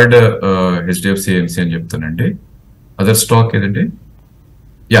అవాయిడ్ హెచ్డిఎఫ్సి ఏఎంసీ అని చెప్తానండి. అదర్ స్టాక్ ఏదండి?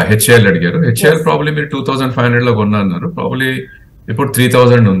 హెచ్ఏఎల్ అడిగారు. హెచ్ఏఎల్ ప్రాబ్లీ మీరు 2500 లో కొన్నా అన్నారు, ప్రాబ్లీ ఇప్పుడు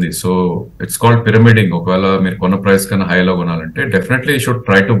 3000 ఉంది. So it's called pyramiding. ఒకవేళ మీరు కొన్న ప్రైస్ కన్నా హైలో కొనాలంటే definitely should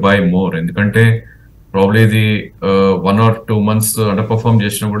try to buy more. ఎందుకంటే ప్రాబ్లీ ఇది 1 or 2 months అండర్ పర్ఫార్మ్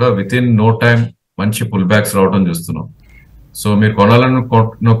చేసినా కూడా విత్ ఇన్ నో టైమ్ మంచి పుల్ బ్యాక్స్ రావడం చూస్తున్నాం. సో మీరు కొనాలన్న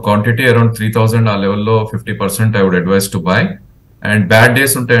క్వాంటిటీ అరౌండ్ 3000 ఆ లెవెల్లో 50% I would advice to buy. And bad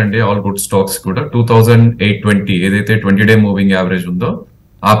days ఉంటాయండి ఆల్ గుడ్ స్టాక్స్ కూడా. 2820 ఏదైతే 20-day మూవింగ్ యావరేజ్ ఉందో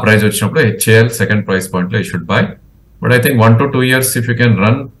ఆ ప్రైస్ వచ్చినప్పుడు హెచ్ఏఎల్ సెకండ్ ప్రైస్ పాయింట్ లో you should buy. But I think 1 to 2 years if you can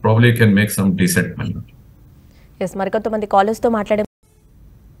run probably you can make some decent money. Yes, మరికొంతమంది callers తో మాట్లాడే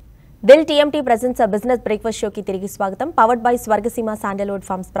Dil TMT presents business breakfast షోకి తిరిగి స్వాగతం. Powered by Swargaseema sandalwood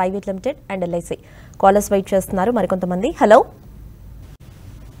forms private limited and LIC. Callers wait చేస్తున్నారు మరికొంతమంది. Hello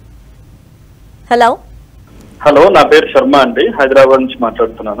hello hello, నా పేరు శర్మ అండి, హైదరాబాద్ నుంచి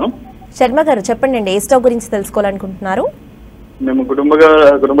మాట్లాడుతున్నాను. శర్మ గారు చెప్పండి అండి, ఏ స్టాక్ గురించి తెలుసుకోవాలనుకుంటున్నారు? మేము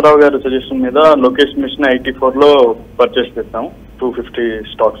గుడుంబరావు గారి సజెషన్ మీద లొకేషన్ మిషన్ 84 లో పర్చేస్ చేస్తాం. 250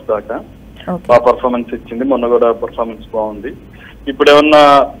 స్టాక్స్ దాకా బాగా పర్ఫార్మెన్స్ ఇచ్చింది. మొన్న కూడా పర్ఫార్మెన్స్ బాగుంది. ఇప్పుడు ఏమన్నా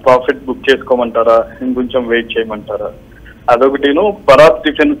ప్రాఫిట్ బుక్ చేసుకోమంటారా, ఇంకొంచెం వెయిట్ చేయమంటారా? అదొకటిను. పరాత్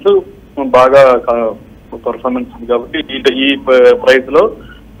డిఫెన్స్ బాగా పర్ఫార్మెన్స్ ఉంది కాబట్టి ఈ ప్రైస్ లో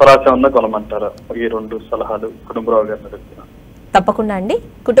పరాత్ ఏమన్నా కొనమంటారా? ఈ 2 సలహాలు కుటుంబరావు గారిని అడుగుతున్నాను. తప్పకుండా అండి.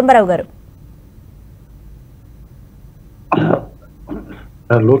 కుటుంబరావు గారు.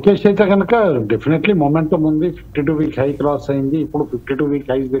 లోకేష్ అయితే కనుక డెఫినెట్లీ మొమెంటం ఉంది. 52-week హై క్రాస్ అయింది. ఇప్పుడు 52-week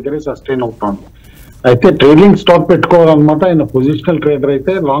హైస్ దగ్గరే సస్టైన్ అవుతుంది. అయితే ట్రేడింగ్ స్టాక్ పెట్టుకోవాలన్నమాట. ఆయన పొజిషనల్ ట్రేడర్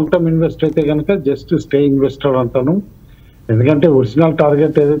అయితే. లాంగ్ టర్మ్ ఇన్వెస్టర్ అయితే కనుక జస్ట్ స్టే ఇన్వెస్టర్ అంటాను. ఎందుకంటే ఒరిజినల్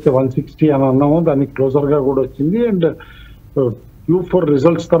టార్గెట్ ఏదైతే 160 అని అన్నామో దానికి క్లోజర్ గా కూడా వచ్చింది. అండ్ Q4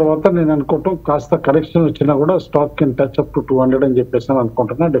 రిజల్ట్స్ తర్వాత నేను అనుకుంటాం కాస్త కరెక్షన్ వచ్చినా కూడా stock can touch up to 200 అని చెప్పేసి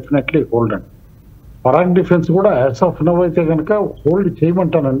అనుకుంటున్నా. డెఫినెట్లీ హోల్డ్ అండి. పరాగ్ డిఫెన్స్ కూడా యాజ్ ఆఫ్ నవ్ అయితే కనుక హోల్డ్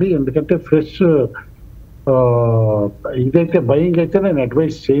చేయమంటానండి. ఎందుకంటే ఫ్రెష్ ఇదైతే బయింగ్ అయితే నేను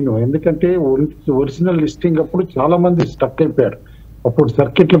అడ్వైస్ చేయను. ఎందుకంటే ఒరిజినల్ లిస్టింగ్ అప్పుడు చాలా మంది స్టక్ అయిపోయారు. అప్పుడు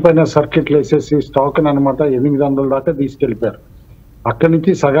సర్కిట్ల పైన సర్కిట్లు వేసేసి స్టాక్ అనమాట 800 దాకా తీసుకెళ్లిపోయారు. అక్కడి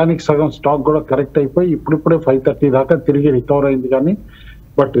నుంచి సగానికి సగం స్టాక్ కూడా కరెక్ట్ అయిపోయి ఇప్పుడిప్పుడే 530 దాకా తిరిగి రికవర్ అయింది. కానీ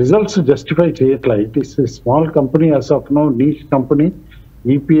బట్ రిజల్ట్స్ జస్టిఫై చేయట్లే. It is small company as of no, niche company.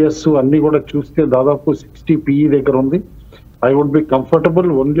 EPS అన్ని కూడా చూస్తే దాదాపు 60 PE దగ్గర ఉంది. I would be comfortable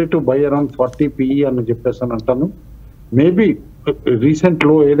only to buy around 40 PE అని చెప్పేసి అని అంటాను. మేబీ రీసెంట్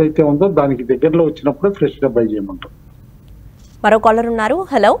లో ఏదైతే ఉందో దానికి దగ్గరలో వచ్చినప్పుడు ఫ్రెష్ గా బై చేయమంటాం. మరో కాలర్ ఉన్నారు.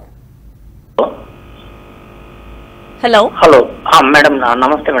 హలో హలో హలో మేడం,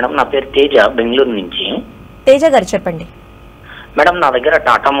 నమస్తే మేడం. నా పేరు తేజ, బెంగళూరు నుంచి. తేజ గారు చెప్పండి. మేడం, నా దగ్గర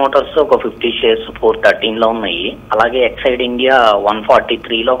టాటా మోటార్స్ ఒక 50 shares 413 లో ఉన్నాయి. అలాగే ఎక్సైడ్ ఇండియా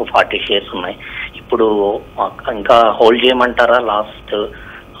 143 లో ఒక 40 shares ఉన్నాయి. ఇప్పుడు ఇంకా హోల్డ్ చేయమంటారా? లాస్ట్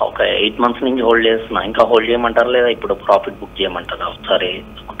ఒక 8 months నుంచి హోల్డ్ చేస్తున్నా. ఇంకా హోల్డ్ చేయమంటారా లేదా ఇప్పుడు ప్రాఫిట్ బుక్ చేయమంటారా? ఒకసారి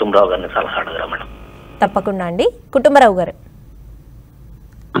కుటుంబరావు గారిని సలహా అడగరా మేడం? తప్పకుండా అండి. కుటుంబరావు గారు.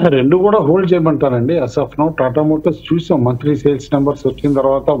 రెండు కూడా hold చేయమంటానండి. Us of now Tata Motors చూసాం మంత్లీ సేల్స్ నెంబర్స్ వచ్చిన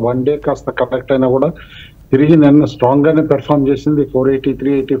తర్వాత 1 day కాస్త కరెక్ట్ అయినా కూడా తిరిగి నిన్న స్ట్రాంగ్ గానే పెర్ఫార్మ్ చేసింది.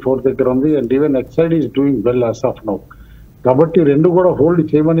 483, 84 దగ్గర ఉంది. And even Exide is doing well as of now. కాబట్టి రెండు కూడా హోల్డ్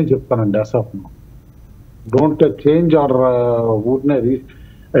చేయమని చెప్తానండి అస్ of now. Don't change or ఊరినే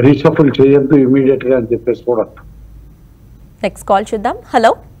రీషఫుల్ చేయొద్దు ఇమీడియట్ గా అని చెప్పేసి కూడా. నెక్స్ట్ కాల్ చూద్దాం.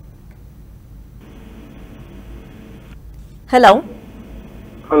 హలో హలో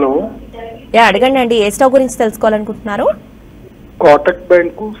హలో, అడగండి అండి, ఏ స్టాక్ గురించి తెలుసుకోవాలనుకుంటున్నారు? కోటక్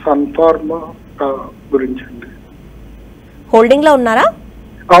బ్యాంకు సన్ ఫార్మా గురించి అండి. హోల్డింగ్ లో ఉన్నారా?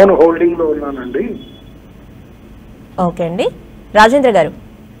 అవును, హోల్డింగ్ లో ఉన్నానండి. ఓకే అండి. రాజేంద్ర గారు.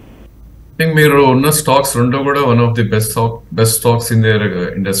 మీరు ఉన్న స్టాక్స్ రెండు కూడా one of the best stocks in there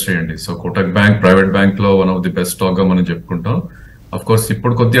industry అండి. So Kotak bank private bank లో one of the best stock గా మనం చెప్పుకుంటాం. అఫ్ కోర్స్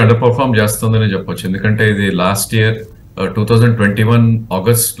ఇప్పుడు కొద్దిగా అండర్ పర్ఫార్మ్ చేస్తుందని చెప్పొచ్చు. ఎందుకంటే ఇది లాస్ట్ ఇయర్ 2021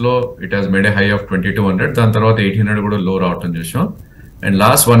 ఆగస్ట్ లో it has made A high of 2200. దాని తర్వాత 1800 కూడా లో రావటం చూసాం. అండ్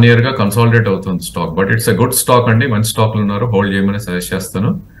లాస్ట్ 1 year గా కన్సాలిడేట్ అవుతుంది stock. But it's a good stock అండి. మంచి స్టాక్లు ఉన్నారు, హోల్డ్ చేయమని సజెస్ట్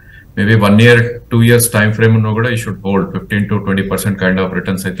చేస్తాను. Maybe 1 year 2 years time frame ఉన్నా కూడా ఈ should hold. 15 to 20% kind of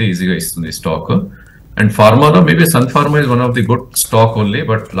returns అయితే ఈజీగా ఇస్తుంది stock. And ఫార్మాలో maybe sun pharma is one of the good stock only.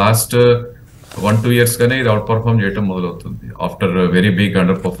 But last 1-2 years గానే ఇది అవుట్ పర్ఫార్మ్ చేయడం మొదలవుతుంది after very big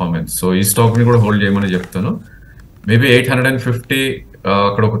under performance. So ఈ స్టాక్ ని కూడా హోల్డ్ చేయమని చెప్తాను. మేబీ 850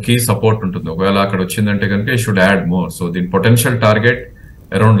 అక్కడ ఒక కీ సపోర్ట్ ఉంటుంది. ఒకవేళ అక్కడ వచ్చిందంటే కనుక ఈ షుడ్ యాడ్ మోర్. సో దీని potential target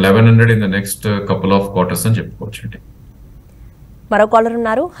around 1100 in the next couple of quarters అని చెప్పుకోవచ్చు అండి. మరో కాలర్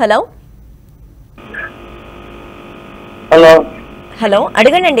ఉన్నారు. హలో హలో హలో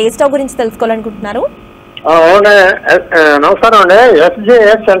అడగండి అండి, ఏ స్టాక్ గురించి తెలుసుకోవాలనుకుంటున్నారు? అవునే నమస్కారం అండి.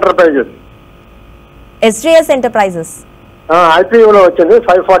 SJS enterprises. ఎస్జేఎస్ ఎంటర్ప్రైజెస్ ఐపీఓలో వచ్చింది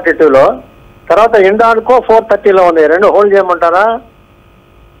 542లో. తర్వాత ఇండాల్కో 430లో ఉంది. రెండు హోల్డ్ చేయమంటారా?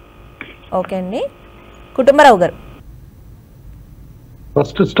 ఓకే అండి. కుటుంబరావు గారు,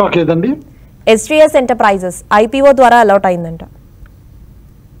 ఫస్ట్ స్టాక్ ఏదండి? ఎస్జేఎస్ ఎంటర్ప్రైజెస్ ఐపీఓ ద్వారా అలాట్ అయిందంట.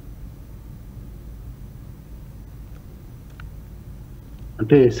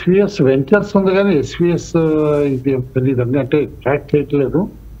 అంటే ఎస్విఎస్ వెంచర్స్ ఉంది కానీ ఎస్విఎస్ ఇది తెలియదండి, అంటే ట్రాక్ చేయట్లేదు.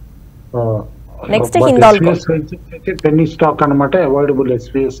 నెక్స్ట్ హిందాల్కో అయితే పెన్నీ స్టాక్ అనమాట, అవాయిడబుల్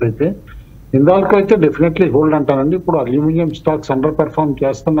ఎస్విఎస్ అయితే. హిందాల్కో అయితే డెఫినెట్లీ హోల్డ్ అంటానండి. ఇప్పుడు అల్యూమినియం స్టాక్స్ అండర్ పెర్ఫార్మ్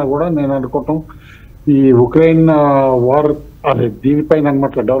చేస్తున్నా కూడా నేను అనుకోవటం ఈ ఉక్రెయిన్ వార్ అదే దీనిపైన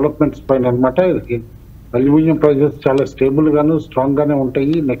అనమాట, డెవలప్మెంట్స్ పైన అనమాట. అల్యూమినియం ప్రైజెస్ చాలా స్టేబుల్ గాను స్ట్రాంగ్ గానే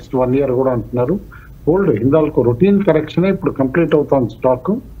ఉంటాయి నెక్స్ట్ 1 year కూడా అంటున్నారు. హోల్డ్. హిందాల్కో రొటీన్ కరెక్షన్ ఇప్పుడు కంప్లీట్ అవుతాం స్టాక్.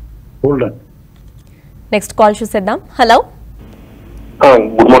 హోల్డ్ అండి. నెక్స్ట్ కాల్ చూసేద్దాం. Hello,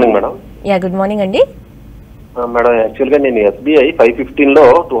 good morning madam. Yeah good morning అండి. మేడం యాక్చువల్ గా నేను ఎస్బీఐ 515లో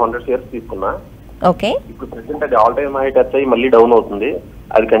 200 shares తీసుకున్నా. ఓకే. ఇప్పుడు ప్రెసెంట్ అది ఆల్ టైమ్ హై టచ్ అయ్యి మళ్ళీ డౌన్ అవుతుంది.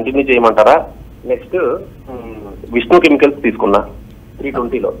 అది కంటిన్యూ చేయమంటారా? నెక్స్ట్ విష్ణు కెమికల్స్ తీసుకున్నా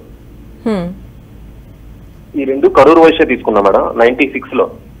 320లో. ఈ రెండు కరూర్ వైశ్య తీసుకున్నా మేడం 96లో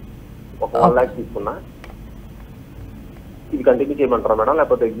ఒక 1 lakh తీసుకున్నా. ఇది కంటిన్యూ చేయమంటారా మేడం,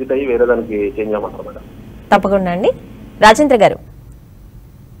 లేకపోతే ఎగ్జిట్ అయ్యి వేరే దానికి చేంజ్ చేయమంటారా మేడం? తప్పకుండా అండి. రాజేంద్ర గారు,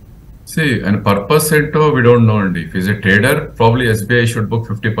 అండ్ పర్పస్ ఏంటో వి డోంట్ నో అండి. If is a trader probably SBI should book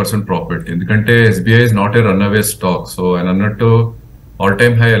 50% profit, ఎందుకంటే SBI is not a run away stock. So ఆయన అన్నట్టు ఆల్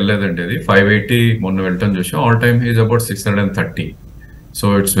టైమ్ హై వెళ్ళలేదండి, అది 580 మొన్న వెళ్ళటం చూసాం. All time high is about 630. So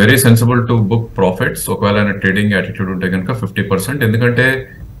it's very sensible to book profits. ఒకవేళ ఆయన ట్రేడింగ్ యాటిట్యూడ్ ఉంటే కనుక 50%, ఎందుకంటే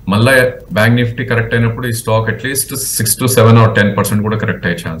మళ్ళీ బ్యాంక్ నిఫ్టీ కరెక్ట్ అయినప్పుడు ఈ స్టాక్ అట్లీస్ట్ 6 to 7 or 10% కూడా కరెక్ట్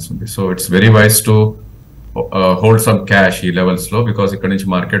అయ్యే ఛాన్స్ ఉంది. So it's very wise to hold some cash ఈ లెవెల్స్ లో, బికాస్ ఇక్కడ నుంచి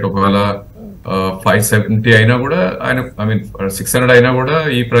మార్కెట్ ఒకవేళ 570 అయినా కూడా ఆయన 600 అయినా కూడా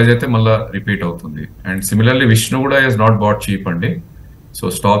ఈ ప్రైస్ అయితే మళ్ళీ రిపీట్ అవుతుంది. అండ్ సిమిలర్లీ విష్ణు కూడా ఈజ్ నాట్ బాట్ చీప్ అండి. సో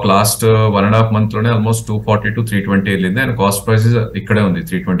స్టాక్ లాస్ట్ 1.5 month లోనే ఆల్మోస్ట్ 240 to 320 వెళ్ళింది. అండ్ కాస్ట్ ప్రైస్ ఇక్కడే ఉంది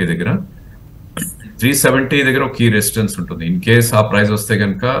 320 దగ్గర. 370 దగ్గర ఒక కీ రెసిస్టెన్స్ ఉంటుంది. ఇన్ కేస్ ఆ ప్రైస్ వస్తే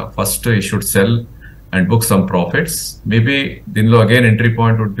కనుక ఫస్ట్ ఈ should cell and book some profits. Maybe దీనిలో again entry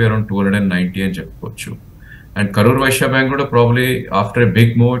point would be around 290 అని చెప్పుకోవచ్చు. అండ్ కరూర్ వైశ్య బ్యాంక్ కూడా probably after a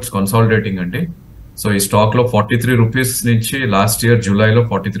big move it's consolidating అండి. సో ఈ స్టాక్ లో 43 రూపీస్ నుంచి లాస్ట్ ఇయర్ జూలైలో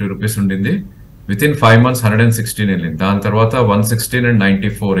 43 రూపీస్ ఉండింది. విత్ ఇన్ 5 months 116 వెళ్ళింది. దాని తర్వాత 116 and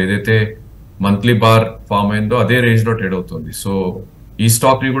 94 ఏదైతే మంత్లీ బార్ ఫామ్ అయిందో అదే రేంజ్ లో ట్రేడ్ అవుతుంది. సో ఈ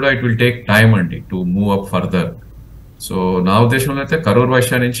స్టాక్ ని కూడా ఇట్ విల్ టేక్ టైమ్ అండి to move up further. So నా ఉద్దేశంలో అయితే కరూర్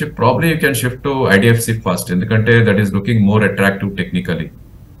వైశ్య నుంచి probably you can shift to IDFC first, ఎందుకంటే that is looking more attractive technically.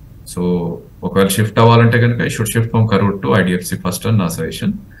 So ఒకవేళ షిఫ్ట్ అవ్వాలంటే కనుక ఈ should shift from Karur to IDFC first అని నా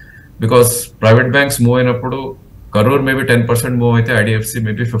suggestion. Because private banks move అయినప్పుడు కరూర్ మేబీ 10% మూవ్ అయితే ఐడిఎఫ్సి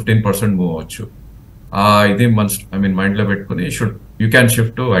మేబీ 15% మూవ్ అవ్వచ్చు. ఇది మైండ్ లో పెట్టుకుని you can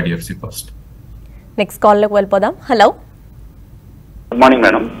shift to IDFC first. Next call లోకి వెళ్ళిపోదాం. Hello, good morning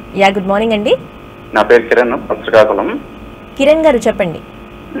madam. Yeah good morning అండి. నా పేరు కిరణ్, శ్రీకాకుళం. కిరణ్ గారు చెప్పండి.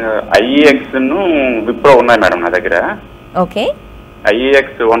 ఐఈఎక్స్ విప్రో ఉన్నాయి మేడం నా దగ్గర. ఓకే.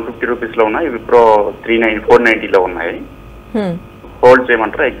 ఐఈఎక్స్ 150 రూపీస్ లో ఉన్నాయి, విప్రో 490 లో ఉన్నాయి. హోల్డ్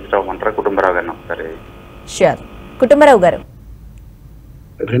చేయమంటారా, ఎగ్జిట్ అవ్వమంటారా? కుటుంబరావు గారిని ఒకసారి. షూర్. కుటుంబరావు గారు,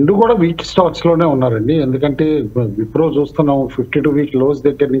 రెండు కూడా వీక్ స్టాక్స్ లోనే ఉన్నారండి. ఎందుకంటే విప్రో చూస్తున్నాం 52 week లోస్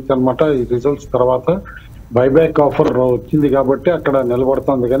దగ్గర నుంచి అనమాట. ఈ రిజల్ట్స్ తర్వాత బైబ్యాక్ ఆఫర్ వచ్చింది కాబట్టి అక్కడ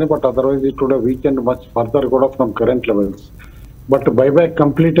నిలబడుతుంది కానీ, but otherwise it would weekend much further కూడా from current levels. But buyback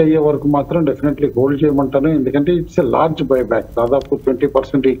complete అయ్యే వరకు మాత్రం డెఫినెట్లీ హోల్డ్ చేయమంటాను. ఎందుకంటే ఇట్స్ ఎ లార్జ్ బైబ్యాక్, దాదాపు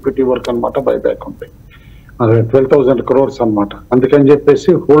 20% ఈక్విటీ వరకు అనమాట బైబ్యాక్ ఉంటాయి. 12,000 crores అనమాట. అందుకని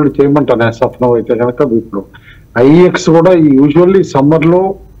చెప్పేసి హోల్డ్ చేయమంటాను యాజ్ ఆఫ్ నౌ అయితే కనుక విప్రో. ఐఈఎక్స్ కూడా యూజువల్లీ సమ్మర్ లో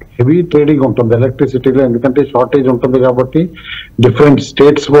హెవీ ట్రేడింగ్ ఉంటుంది ఎలక్ట్రిసిటీలో, ఎందుకంటే షార్టేజ్ ఉంటుంది కాబట్టి డిఫరెంట్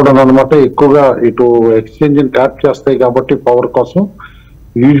స్టేట్స్ కూడా అనమాట ఎక్కువగా ఇటు ఎక్స్చేంజ్ ట్యాప్ చేస్తాయి కాబట్టి పవర్ కోసం.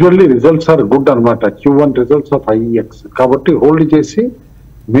 యూజువల్లీ రిజల్ట్స్ ఆర్ గుడ్ అనమాట, Q1 రిజల్ట్స్ ఆఫ్ ఐఈఎక్స్. కాబట్టి హోల్డ్ చేసి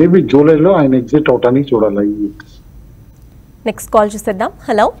మేబీ జూలైలో ఆయన ఎగ్జిట్ అవటానికి చూడాలి ఐఈఎక్స్. నెక్స్ట్ కాల్ చూసేద్దాం.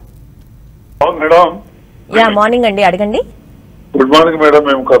 Hello madam. యా మార్నింగ్ అండి, అడగండి. Good morning madam.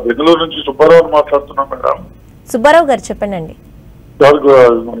 మేము బెంగళూరు నుంచి సుబ్బారావు మాట్లాడుతున్నాం మేడం. సుబ్బారావు గారు చెప్పండి అండి. సార్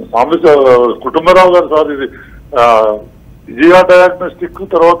కుటుంబరావు గారు, సార్ ఇది విజయ డయాగ్నోస్టిక్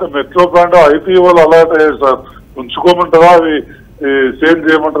తర్వాత మెట్రో బ్రాండ్ ఐపీఓలు అలాట్ అయ్యాయి సార్, ఉంచుకోమంటారా అవి సేల్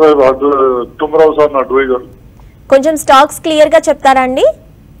చేయమంటారా? కుటుంబరావు సార్ నా అడ్వైజ్ గారు. కొంచెం స్టాక్స్ క్లియర్ గా చెప్తారా అండి?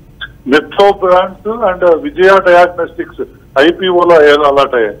 Metro brands and Vijaya diagnostics ఐపీఓలో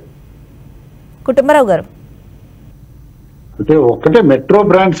allot అయ్యాయి. కుటుంబరావు గారు అంటే ఒకటే మెట్రో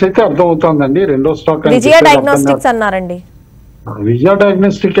బ్రాండ్స్ అయితే అర్థమవుతుందండి. రెండో స్టాక్ విజయ డయాగ్నోస్టిక్స్ అన్నారండి. విజయ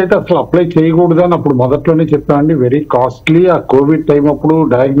డయాగ్నోస్టిక్ అయితే అసలు అప్లై చేయకూడదు అని అప్పుడు మొదట్లోనే చెప్పామండి. Very costly. ఆ కోవిడ్ టైం అప్పుడు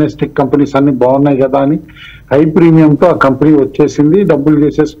డయాగ్నోస్టిక్ కంపెనీస్ అన్ని బాగున్నాయి కదా అని హై ప్రీమియం తో ఆ కంపెనీ వచ్చేసింది, డబ్బులు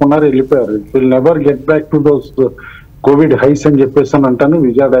చేసేసుకున్నారు, వెళ్ళిపోయారు. Will never get back to those Covid highs అని చెప్పేసి అని అంటాను.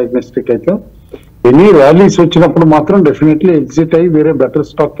 విజయ డయాగ్నోస్టిక్ అయితే ఎనీ ర్యాలీస్ వచ్చినప్పుడు మాత్రం డెఫినెట్లీ ఎగ్జిట్ అయ్యి వేరే బెటర్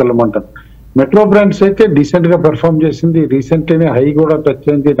స్టాక్ వెళ్ళమంటాను. మెట్రో బ్రాండ్స్ అయితే డీసెంట్ గా పెర్ఫార్మ్ చేసింది. రీసెంట్లీనే హై కూడా టచ్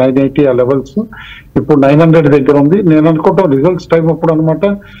అయింది 980 ఆ లెవెల్స్. ఇప్పుడు 900 దగ్గర ఉంది. నేను అనుకుంటాం రిజల్ట్స్ టైం అప్పుడు అనమాట.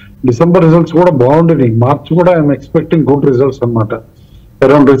 డిసెంబర్ రిజల్ట్స్ కూడా బాగుండేది. మార్చ్ కూడా ఐఎమ్ ఎక్స్పెక్టింగ్ గుడ్ రిజల్ట్స్ అనమాట.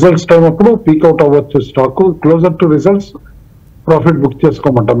 అరౌండ్ రిజల్ట్స్ టైం అప్పుడు పీక్ అవుట్ అవ్వచ్చు stock. Closer to results profit book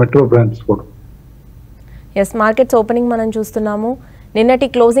చేసుకోమంట metro brands కూడా. ఎస్, మార్కెట్స్ ఓపెనింగ్ మనం చూస్తున్నాము. నిన్నటి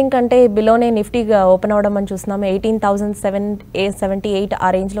క్లోజింగ్ కంటే బిలోనే నిఫ్టీగా ఓపెన్ అవడం మనం చూస్తున్నాము. 18,778 ఆ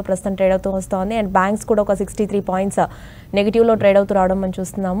రేంజ్లో ప్రస్తుతం ట్రేడ్ అవుతూ వస్తుంది. అండ్ బ్యాంక్స్ కూడా ఒక 63 పాయింట్స్ నెగిటివ్లో ట్రేడ్ అవుతూ రావడం మనం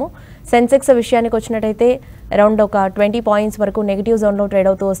చూస్తున్నాము. సెన్సెక్స్ విషయానికి వచ్చినట్టయితే అరౌండ్ ఒక 20 పాయింట్స్ వరకు నెగిటివ్ జోన్లో ట్రేడ్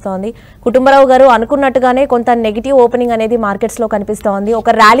అవుతూ వస్తోంది. కుటుంబరావు గారు అనుకున్నట్టుగానే కొంత నెగిటివ్ ఓపెనింగ్ అనేది మార్కెట్స్లో కనిపిస్తోంది. ఒక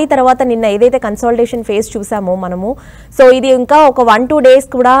ర్యాలీ తర్వాత నిన్న ఏదైతే కన్సాలిడేషన్ ఫేజ్ చూసామో మనము, సో ఇది ఇంకా ఒక 1-2 డేస్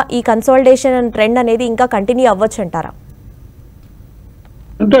కూడా ఈ కన్సాలిడేషన్ ట్రెండ్ అనేది ఇంకా కంటిన్యూ అవ్వచ్చు అంటారా?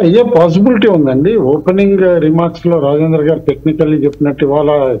 అంటే అయ్యే పాసిబిలిటీ ఉందండి. ఓపెనింగ్ రిమార్క్స్ లో రాజేంద్ర గారు టెక్నికల్లీ చెప్పినట్టు ఇవాళ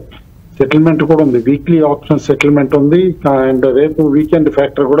సెటిల్మెంట్ కూడా ఉంది, వీక్లీ ఆప్షన్ సెటిల్మెంట్ ఉంది. అండ్ రేపు వీకెండ్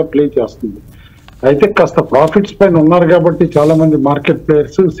ఫ్యాక్టర్ కూడా ప్లే చేస్తుంది. అయితే కాస్త ప్రాఫిట్స్ పైన ఉన్నారు కాబట్టి చాలా మంది మార్కెట్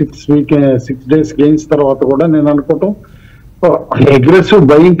ప్లేయర్స్ 6 డేస్ గెయిన్స్ తర్వాత కూడా నేను అనుకోవటం అగ్రెసివ్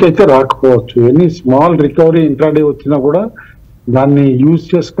బయింగ్ అయితే రాకపోవచ్చు. ఎనీ స్మాల్ రికవరీ ఇంట్రాడే వచ్చినా కూడా దాన్ని యూజ్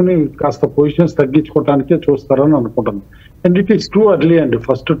చేసుకుని కాస్త పొజిషన్స్ తగ్గించుకోవటానికే చూస్తారని అనుకుంటున్నాను. And it is too early అండి.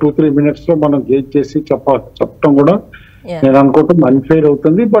 ఫస్ట్ 2-3 minutes లో మనం గేజ్ చేసి చెప్పడం కూడా నేను అనుకోవటం అన్ఫెయిర్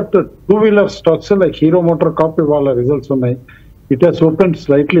అవుతుంది. But 2-wheeler stocks like hero motor cap ఇవాళ రిజల్ట్స్ ఉన్నాయి. It has open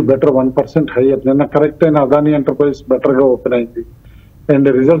slightly better, 1% hire. నిన్న కరెక్ట్ అయిన అదాని ఎంటర్ప్రైజ్ బెటర్ గా ఓపెన్ అయింది. అండ్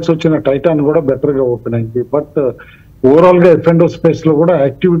రిజల్ట్స్ వచ్చిన టైటాన్ కూడా బెటర్ గా ఓపెన్ అయింది. బట్ ఓవరాల్ గా F&O స్పేస్ లో కూడా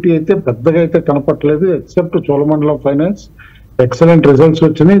యాక్టివిటీ అయితే పెద్దగా అయితే కనపట్లేదు, except Cholamandalam finance excellent results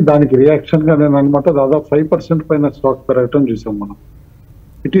వచ్చినాయి. దానికి రియాక్షన్ గా నేను అనమాట దాదాపు 5% పైన స్టాక్ పెరగటం చూసాం మనం.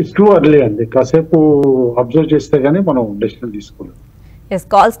 ఇట్ ఈస్ టూ అర్లీ అండి. కాసేపు అబ్జర్వ్ చేస్తే గానీ మనం డెసిషన్ తీసుకోలేదు. ఎస్,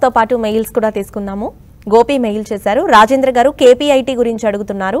 కాల్స్ తో పాటు మెయిల్స్ కూడా తీసుకుందాము. గోపి మెయిల్ చేశారు. రాజేంద్ర గారు కేపీఐటీ గురించి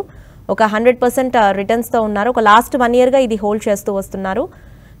అడుగుతున్నారు. ఒక 100% రిటర్న్స్ తో ఉన్నారు. ఒక లాస్ట్ 1 year గా ఇది హోల్డ్ చేస్తూ వస్తున్నారు.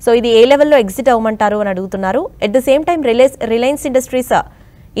 సో ఇది ఏ లెవెల్లో ఎగ్జిట్ అవ్వమంటారు అని అడుగుతున్నారు. At the same time Reliance industries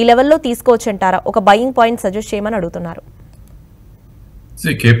ఈ లెవెల్లో తీసుకోవచ్చు అంటారా? ఒక బయింగ్ పాయింట్ సజెస్ట్ చేయమని అడుగుతున్నారు.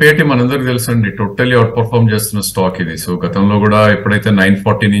 కేపీఐటీ మనందరికి తెలుసండి, టోటల్లీ అవుట్ పర్ఫార్మ్ చేస్తున్న స్టాక్ ఇది. సో గతంలో కూడా ఎప్పుడైతే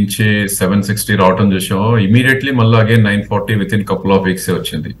 940 నుంచి 760 రావటం చూసామో ఇమీడియట్లీ మళ్ళీ again 940 with in couple of weeks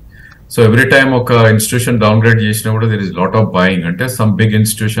వచ్చింది. సో ఎవ్రీ టైమ్ ఒక ఇన్స్టిట్యూషన్ డౌన్ గ్రేడ్ చేసినా కూడా there is lot of buying. అంటే some big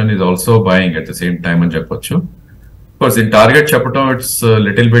institution is also buying at the same time అని చెప్పొచ్చు. కోర్స్ ఈ టార్గెట్ చెప్పడం ఇట్స్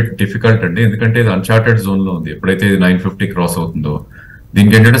లిటిల్ బిట్ డిఫికల్ట్ అండి, ఎందుకంటే ఇది అన్చార్టెడ్ జోన్ లో ఉంది. ఎప్పుడైతే ఇది 950 క్రాస్ అవుతుందో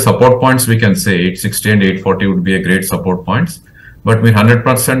దీనికి ఏంటంటే support points we can say 860 and 840 would be a great support points. But మీరు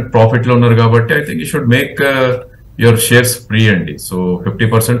 100% ప్రాఫిట్ లో ఉన్నారు కాబట్టి I think you should make your shares free అండి. సో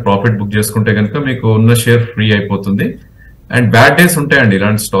 50% ప్రాఫిట్ బుక్ చేసుకుంటే కనుక మీకు ఉన్న షేర్ ఫ్రీ అయిపోతుంది. అండ్ బ్యాడ్ డేస్ ఉంటాయండి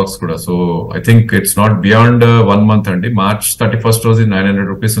ఇలాంటి స్టాక్స్ కూడా. So I think it's not beyond 1 month అండి. March 31st రోజు 900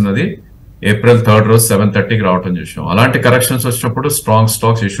 రూపీస్ ఉన్నది, April 3rd రోజు 730కి రావటం చూసాం. అలాంటి కరెక్షన్స్ వచ్చినప్పుడు strong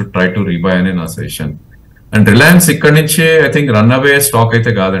stocks you should try to రీబై అని నా సజెషన్. అండ్ రిలయన్స్ ఇక్కడ నుంచి I think run away stock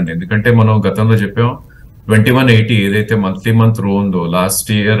అయితే కాదండి, ఎందుకంటే మనం గతంలో చెప్పాం 2180 ఏదైతే మంత్ రో ఉందో లాస్ట్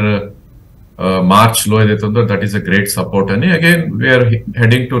ఇయర్ మార్చ్ లో ఏదైతే ఉందో that is a great support అని. Again we're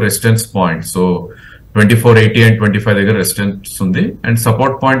heading to resistance point. So 2480 and 25 దగ్గర రెసిస్టెన్స్ ఉంది. And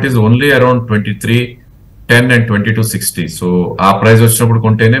support point is only around 2310 and 2260. So ఆ ప్రైస్ వచ్చినప్పుడు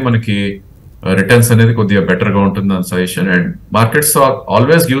కొంటేనే మనకి రిటర్న్స్ అనేది కొద్దిగా బెటర్ గా ఉంటుంది అని suggestion. And markets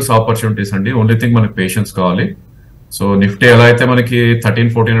always gives opportunities అండి, ఓన్లీ థింగ్ మనకి పేషెన్స్ కావాలి. సో నిఫ్టీ ఎలా అయితే మనకి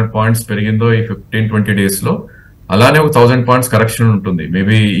 1300-1400 పాయింట్స్ పెరిగిందో ఈ 15-20 డేస్ లో, అలానే ఒక 1000 పాయింట్స్ కరెక్షన్ ఉంటుంది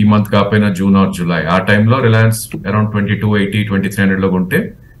మేబీ ఈ మంత్ కాకపోయినా జూన్ ఆర్ జూలై. ఆ టైంలో రిలయన్స్ అరౌండ్ 2280-2300 లో ఉంటే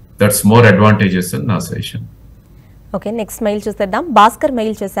దట్స్ మోర్ అడ్వాంటేజెస్ అని నా సజెషన్. ఓకే, నెక్స్ట్ మెయిల్ చూసేద్దాం. భాస్కర్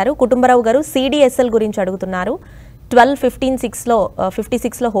మెయిల్ చేశారు. కుటుంబరావు గారు సిడిఎస్ఎల్ గురించి అడుగుతున్నారు.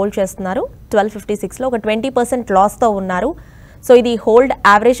 1256 లో హోల్డ్ చేస్తున్నారు. 1256 లో ఒక 20% లాస్ తో ఉన్నారు. సో ఇది హోల్డ్,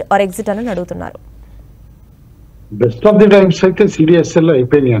 యావరేజ్ ఆర్ ఎగ్జిట్ అని అడుగుతున్నారు. బెస్ట్ ఆఫ్ ది టైమ్స్ అయితే సిడిఎస్ఎల్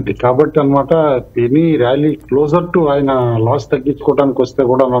అయిపోయినాయి అండి. కాబట్టి అనమాట ఎనీ ర్యాలీ క్లోజర్ టు ఆయన లాస్ తగ్గించుకోవడానికి వస్తే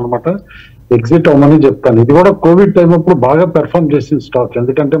కూడా అనమాట ఎగ్జిట్ అవ్వమని చెప్తాను. ఇది కూడా కోవిడ్ టైం అప్పుడు బాగా పెర్ఫామ్ చేసిన స్టాక్.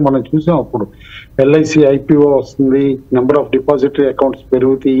 ఎందుకంటే మనం చూసాం అప్పుడు ఎల్ఐసి ఐపీఓ వస్తుంది, నెంబర్ ఆఫ్ డిపాజిటరీ అకౌంట్స్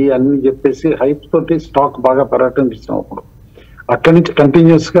పెరుగుతాయి అని చెప్పేసి హైప్ తోటి స్టాక్ బాగా పెరగటం చూసాం. అప్పుడు అక్కడి నుంచి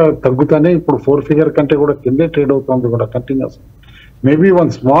కంటిన్యూస్ గా తగ్గుతానే ఇప్పుడు 4 ఫిగర్ కంటే కూడా కిందే ట్రేడ్ అవుతుంది కూడా continuous. Maybe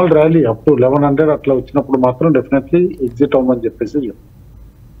one small rally up to 1100 అట్లా వచ్చినప్పుడు మాత్రం డెఫినెట్లీ ఎగ్జిట్ అవ్వమని చెప్పేసి.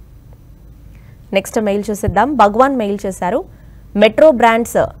 నెక్స్ట్ మెయిల్ చూసేద్దాం. భగవాన్ మెయిల్ చేశారు. మెట్రో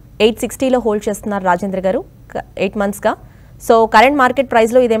బ్రాండ్స్ 860లో హోల్డ్ చేస్తున్నారు రాజేంద్ర గారు 8 monthsగా. సో కరెంట్ మార్కెట్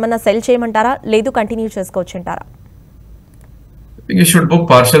ప్రైస్ లో ఇదేమన్నా సెల్ చేయమంటారా, లేదు కంటిన్యూ చేసుకోవచ్చు అంటారా? You should book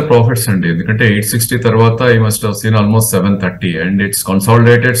partial profits అండి. ఎందుకంటే 860 తర్వాత ఈ must have seen almost 730 and it's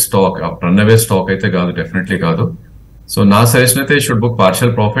consolidated stock, run away stock అయితే కాదు, డెఫినెట్లీ కాదు. సో నా సజెషన్ అయితే షుడ్ బుక్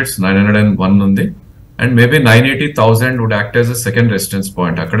పార్షియల్ ప్రాఫిట్స్. 901 ఉంది and maybe 980,000 would act as a second resistance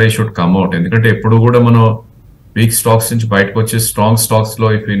point. అక్కడే షుడ్ కమ్ అవుట్. ఎందుకంటే ఎప్పుడు కూడా మనం వీక్ స్టాక్స్ నుంచి బయటకు వచ్చి స్ట్రాంగ్ స్టాక్స్ లో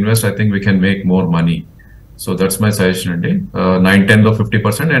if invest I think we can make more money. So that's my suggestion అండి. 910 లో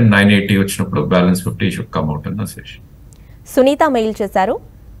 50% అండ్ 980 వచ్చినప్పుడు బ్యాలెన్స్ 50 షుడ్ కమ్ అవుట్ అని నా సజెషన్. సునీత మెయిల్ చేశారు.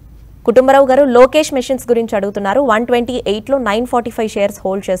 కుటుంబరావు గారు లోకేష్ మెషిన్స్ గురించి అడుగుతున్నారు. 128లో 945 షేర్స్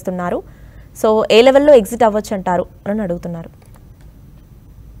హోల్డ్ చేస్తున్నారు. సో ఏ లెవెల్లో ఎగ్జిట్ అవ్వచ్చు అంటారు అని అడుగుతున్నారు.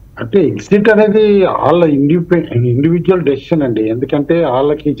 అంటే ఎగ్జిట్ అనేది వాళ్ళ ఇండివిజువల్ డెసిషన్ అండి. ఎందుకంటే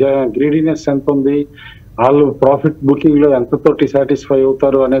వాళ్ళకి గ్రీడీనెస్ ఎంత ఉంది, వాళ్ళు ప్రాఫిట్ బుకింగ్ లో ఎంతతోటి సాటిస్ఫై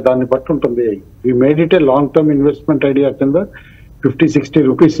అవుతారు అనే దాన్ని బట్టి ఉంటుంది. We made it a long term investment idea కింద 50-60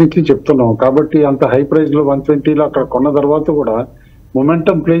 రూపీస్ నుంచి చెప్తున్నాం. కాబట్టి అంత హై ప్రైస్ లో 120లో అక్కడ కొన్న తర్వాత కూడా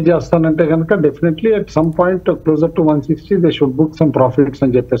మొమెంటం ప్లే చేస్తానంటే కనుక definitely at some point closer to 160 they should book some profits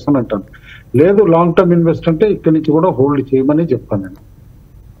అని చెప్పేసి అంటాను. లేదు లాంగ్ టర్మ్ ఇన్వెస్ట్ అంటే ఇక్కడి నుంచి కూడా హోల్డ్ చేయమని చెప్తాను నేను.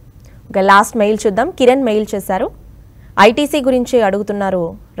 ఒక లాస్ట్ మెయిల్ చూద్దాం. కిరణ్ మెయిల్ చేశారు. ఐటీసీ గురించి అడుగుతున్నారు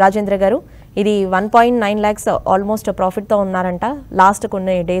రాజేంద్ర గారు. ఇది 1.9 lakhs ఆల్మోస్ట్ ప్రాఫిట్తో ఉన్నారంట. లాస్ట్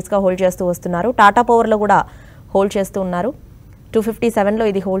కొన్ని డేస్గా హోల్డ్ చేస్తూ వస్తున్నారు. టాటా పవర్లో కూడా హోల్డ్ చేస్తూ ఉన్నారు. 257లో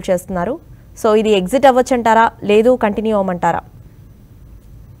ఇది హోల్డ్ చేస్తున్నారు. సో ఇది ఎగ్జిట్ అవ్వచ్చు అంటారా, లేదు కంటిన్యూ అవ్వమంటారా?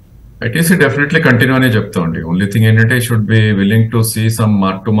 ఐటీసీ డెఫినెట్లీ కంటిన్యూ అనే చెప్తామండి. ఓన్లీ థింగ్ ఏంటంటే should be willing to see some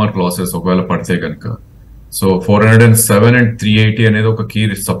mark to mark losses ఒకవేళ పడితే కనుక. సో 407 and 380 అనేది ఒక key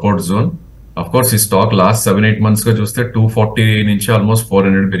support zone. Of course ఈ స్టాక్ లాస్ట్ 7-8 months గా చూస్తే 240 నుంచి ఆల్మోస్ట్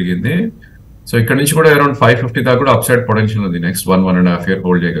 400 పెరిగింది. సో ఇక్కడ నుంచి కూడా అరౌండ్ 550 దాకా కూడా అప్ సైడ్ పొటెన్షియల్ ఉంది నెక్స్ట్ 1.5 year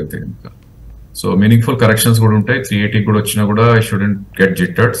హోల్డ్ చేయగలిగితే కనుక. సో మీనింగ్ఫుల్ కరెక్షన్స్ కూడా ఉంటాయి. 380 కూడా వచ్చినా కూడా I shouldn't get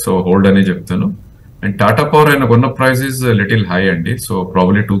జిట్టెడ్. So hold అనే చెప్తాను. అండ్ టాటా పవర్ ఆయన కొన్న ప్రైస్ ఇస్ లిటిల్ హై అండి. సో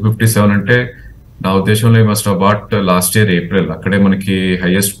ప్రాబ్లీ 257 అంటే నా ఉద్దేశంలో ఈ must about last year April అక్కడే మనకి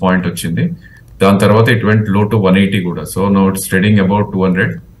హైయెస్ట్ పాయింట్ వచ్చింది. దాని తర్వాత ఇట్ వెంట్ లో టు 180 కూడా. So no it's trading about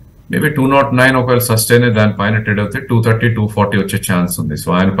 200, maybe 209 ఒకవేళ సస్టైన్ దానిపైన ట్రేడ్ అవుతే 230-240 వచ్చే ఛాన్స్ ఉంది. సో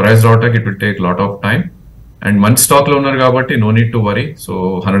ఆయన ప్రైస్ రావటానికి it will take lot of time and మంచి స్టాక్ లో ఉన్నారు కాబట్టి no need to worry. So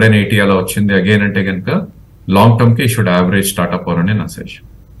 180 అలా వచ్చింది అగైన్ అంటే కనుక లాంగ్ టర్మ్ కి షుడ్ యావరేజ్ టాటా పవర్ అని నా suggestion.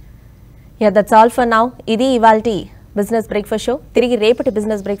 Yeah that's all for now. ఇది ఇవాల్టి బిజినెస్ బ్రేక్ఫాస్ట్ షో. తిరిగి రేపటి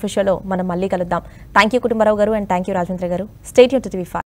బిజినెస్ బ్రేక్ఫాస్ట్ షోలో మనం మళ్ళీ కలుద్దాం. థ్యాంక్ యూ కుటుంబరావు గారు అండ్ థ్యాంక్ యూ రాజేంద్ర గారు. Stay tuned to TV5.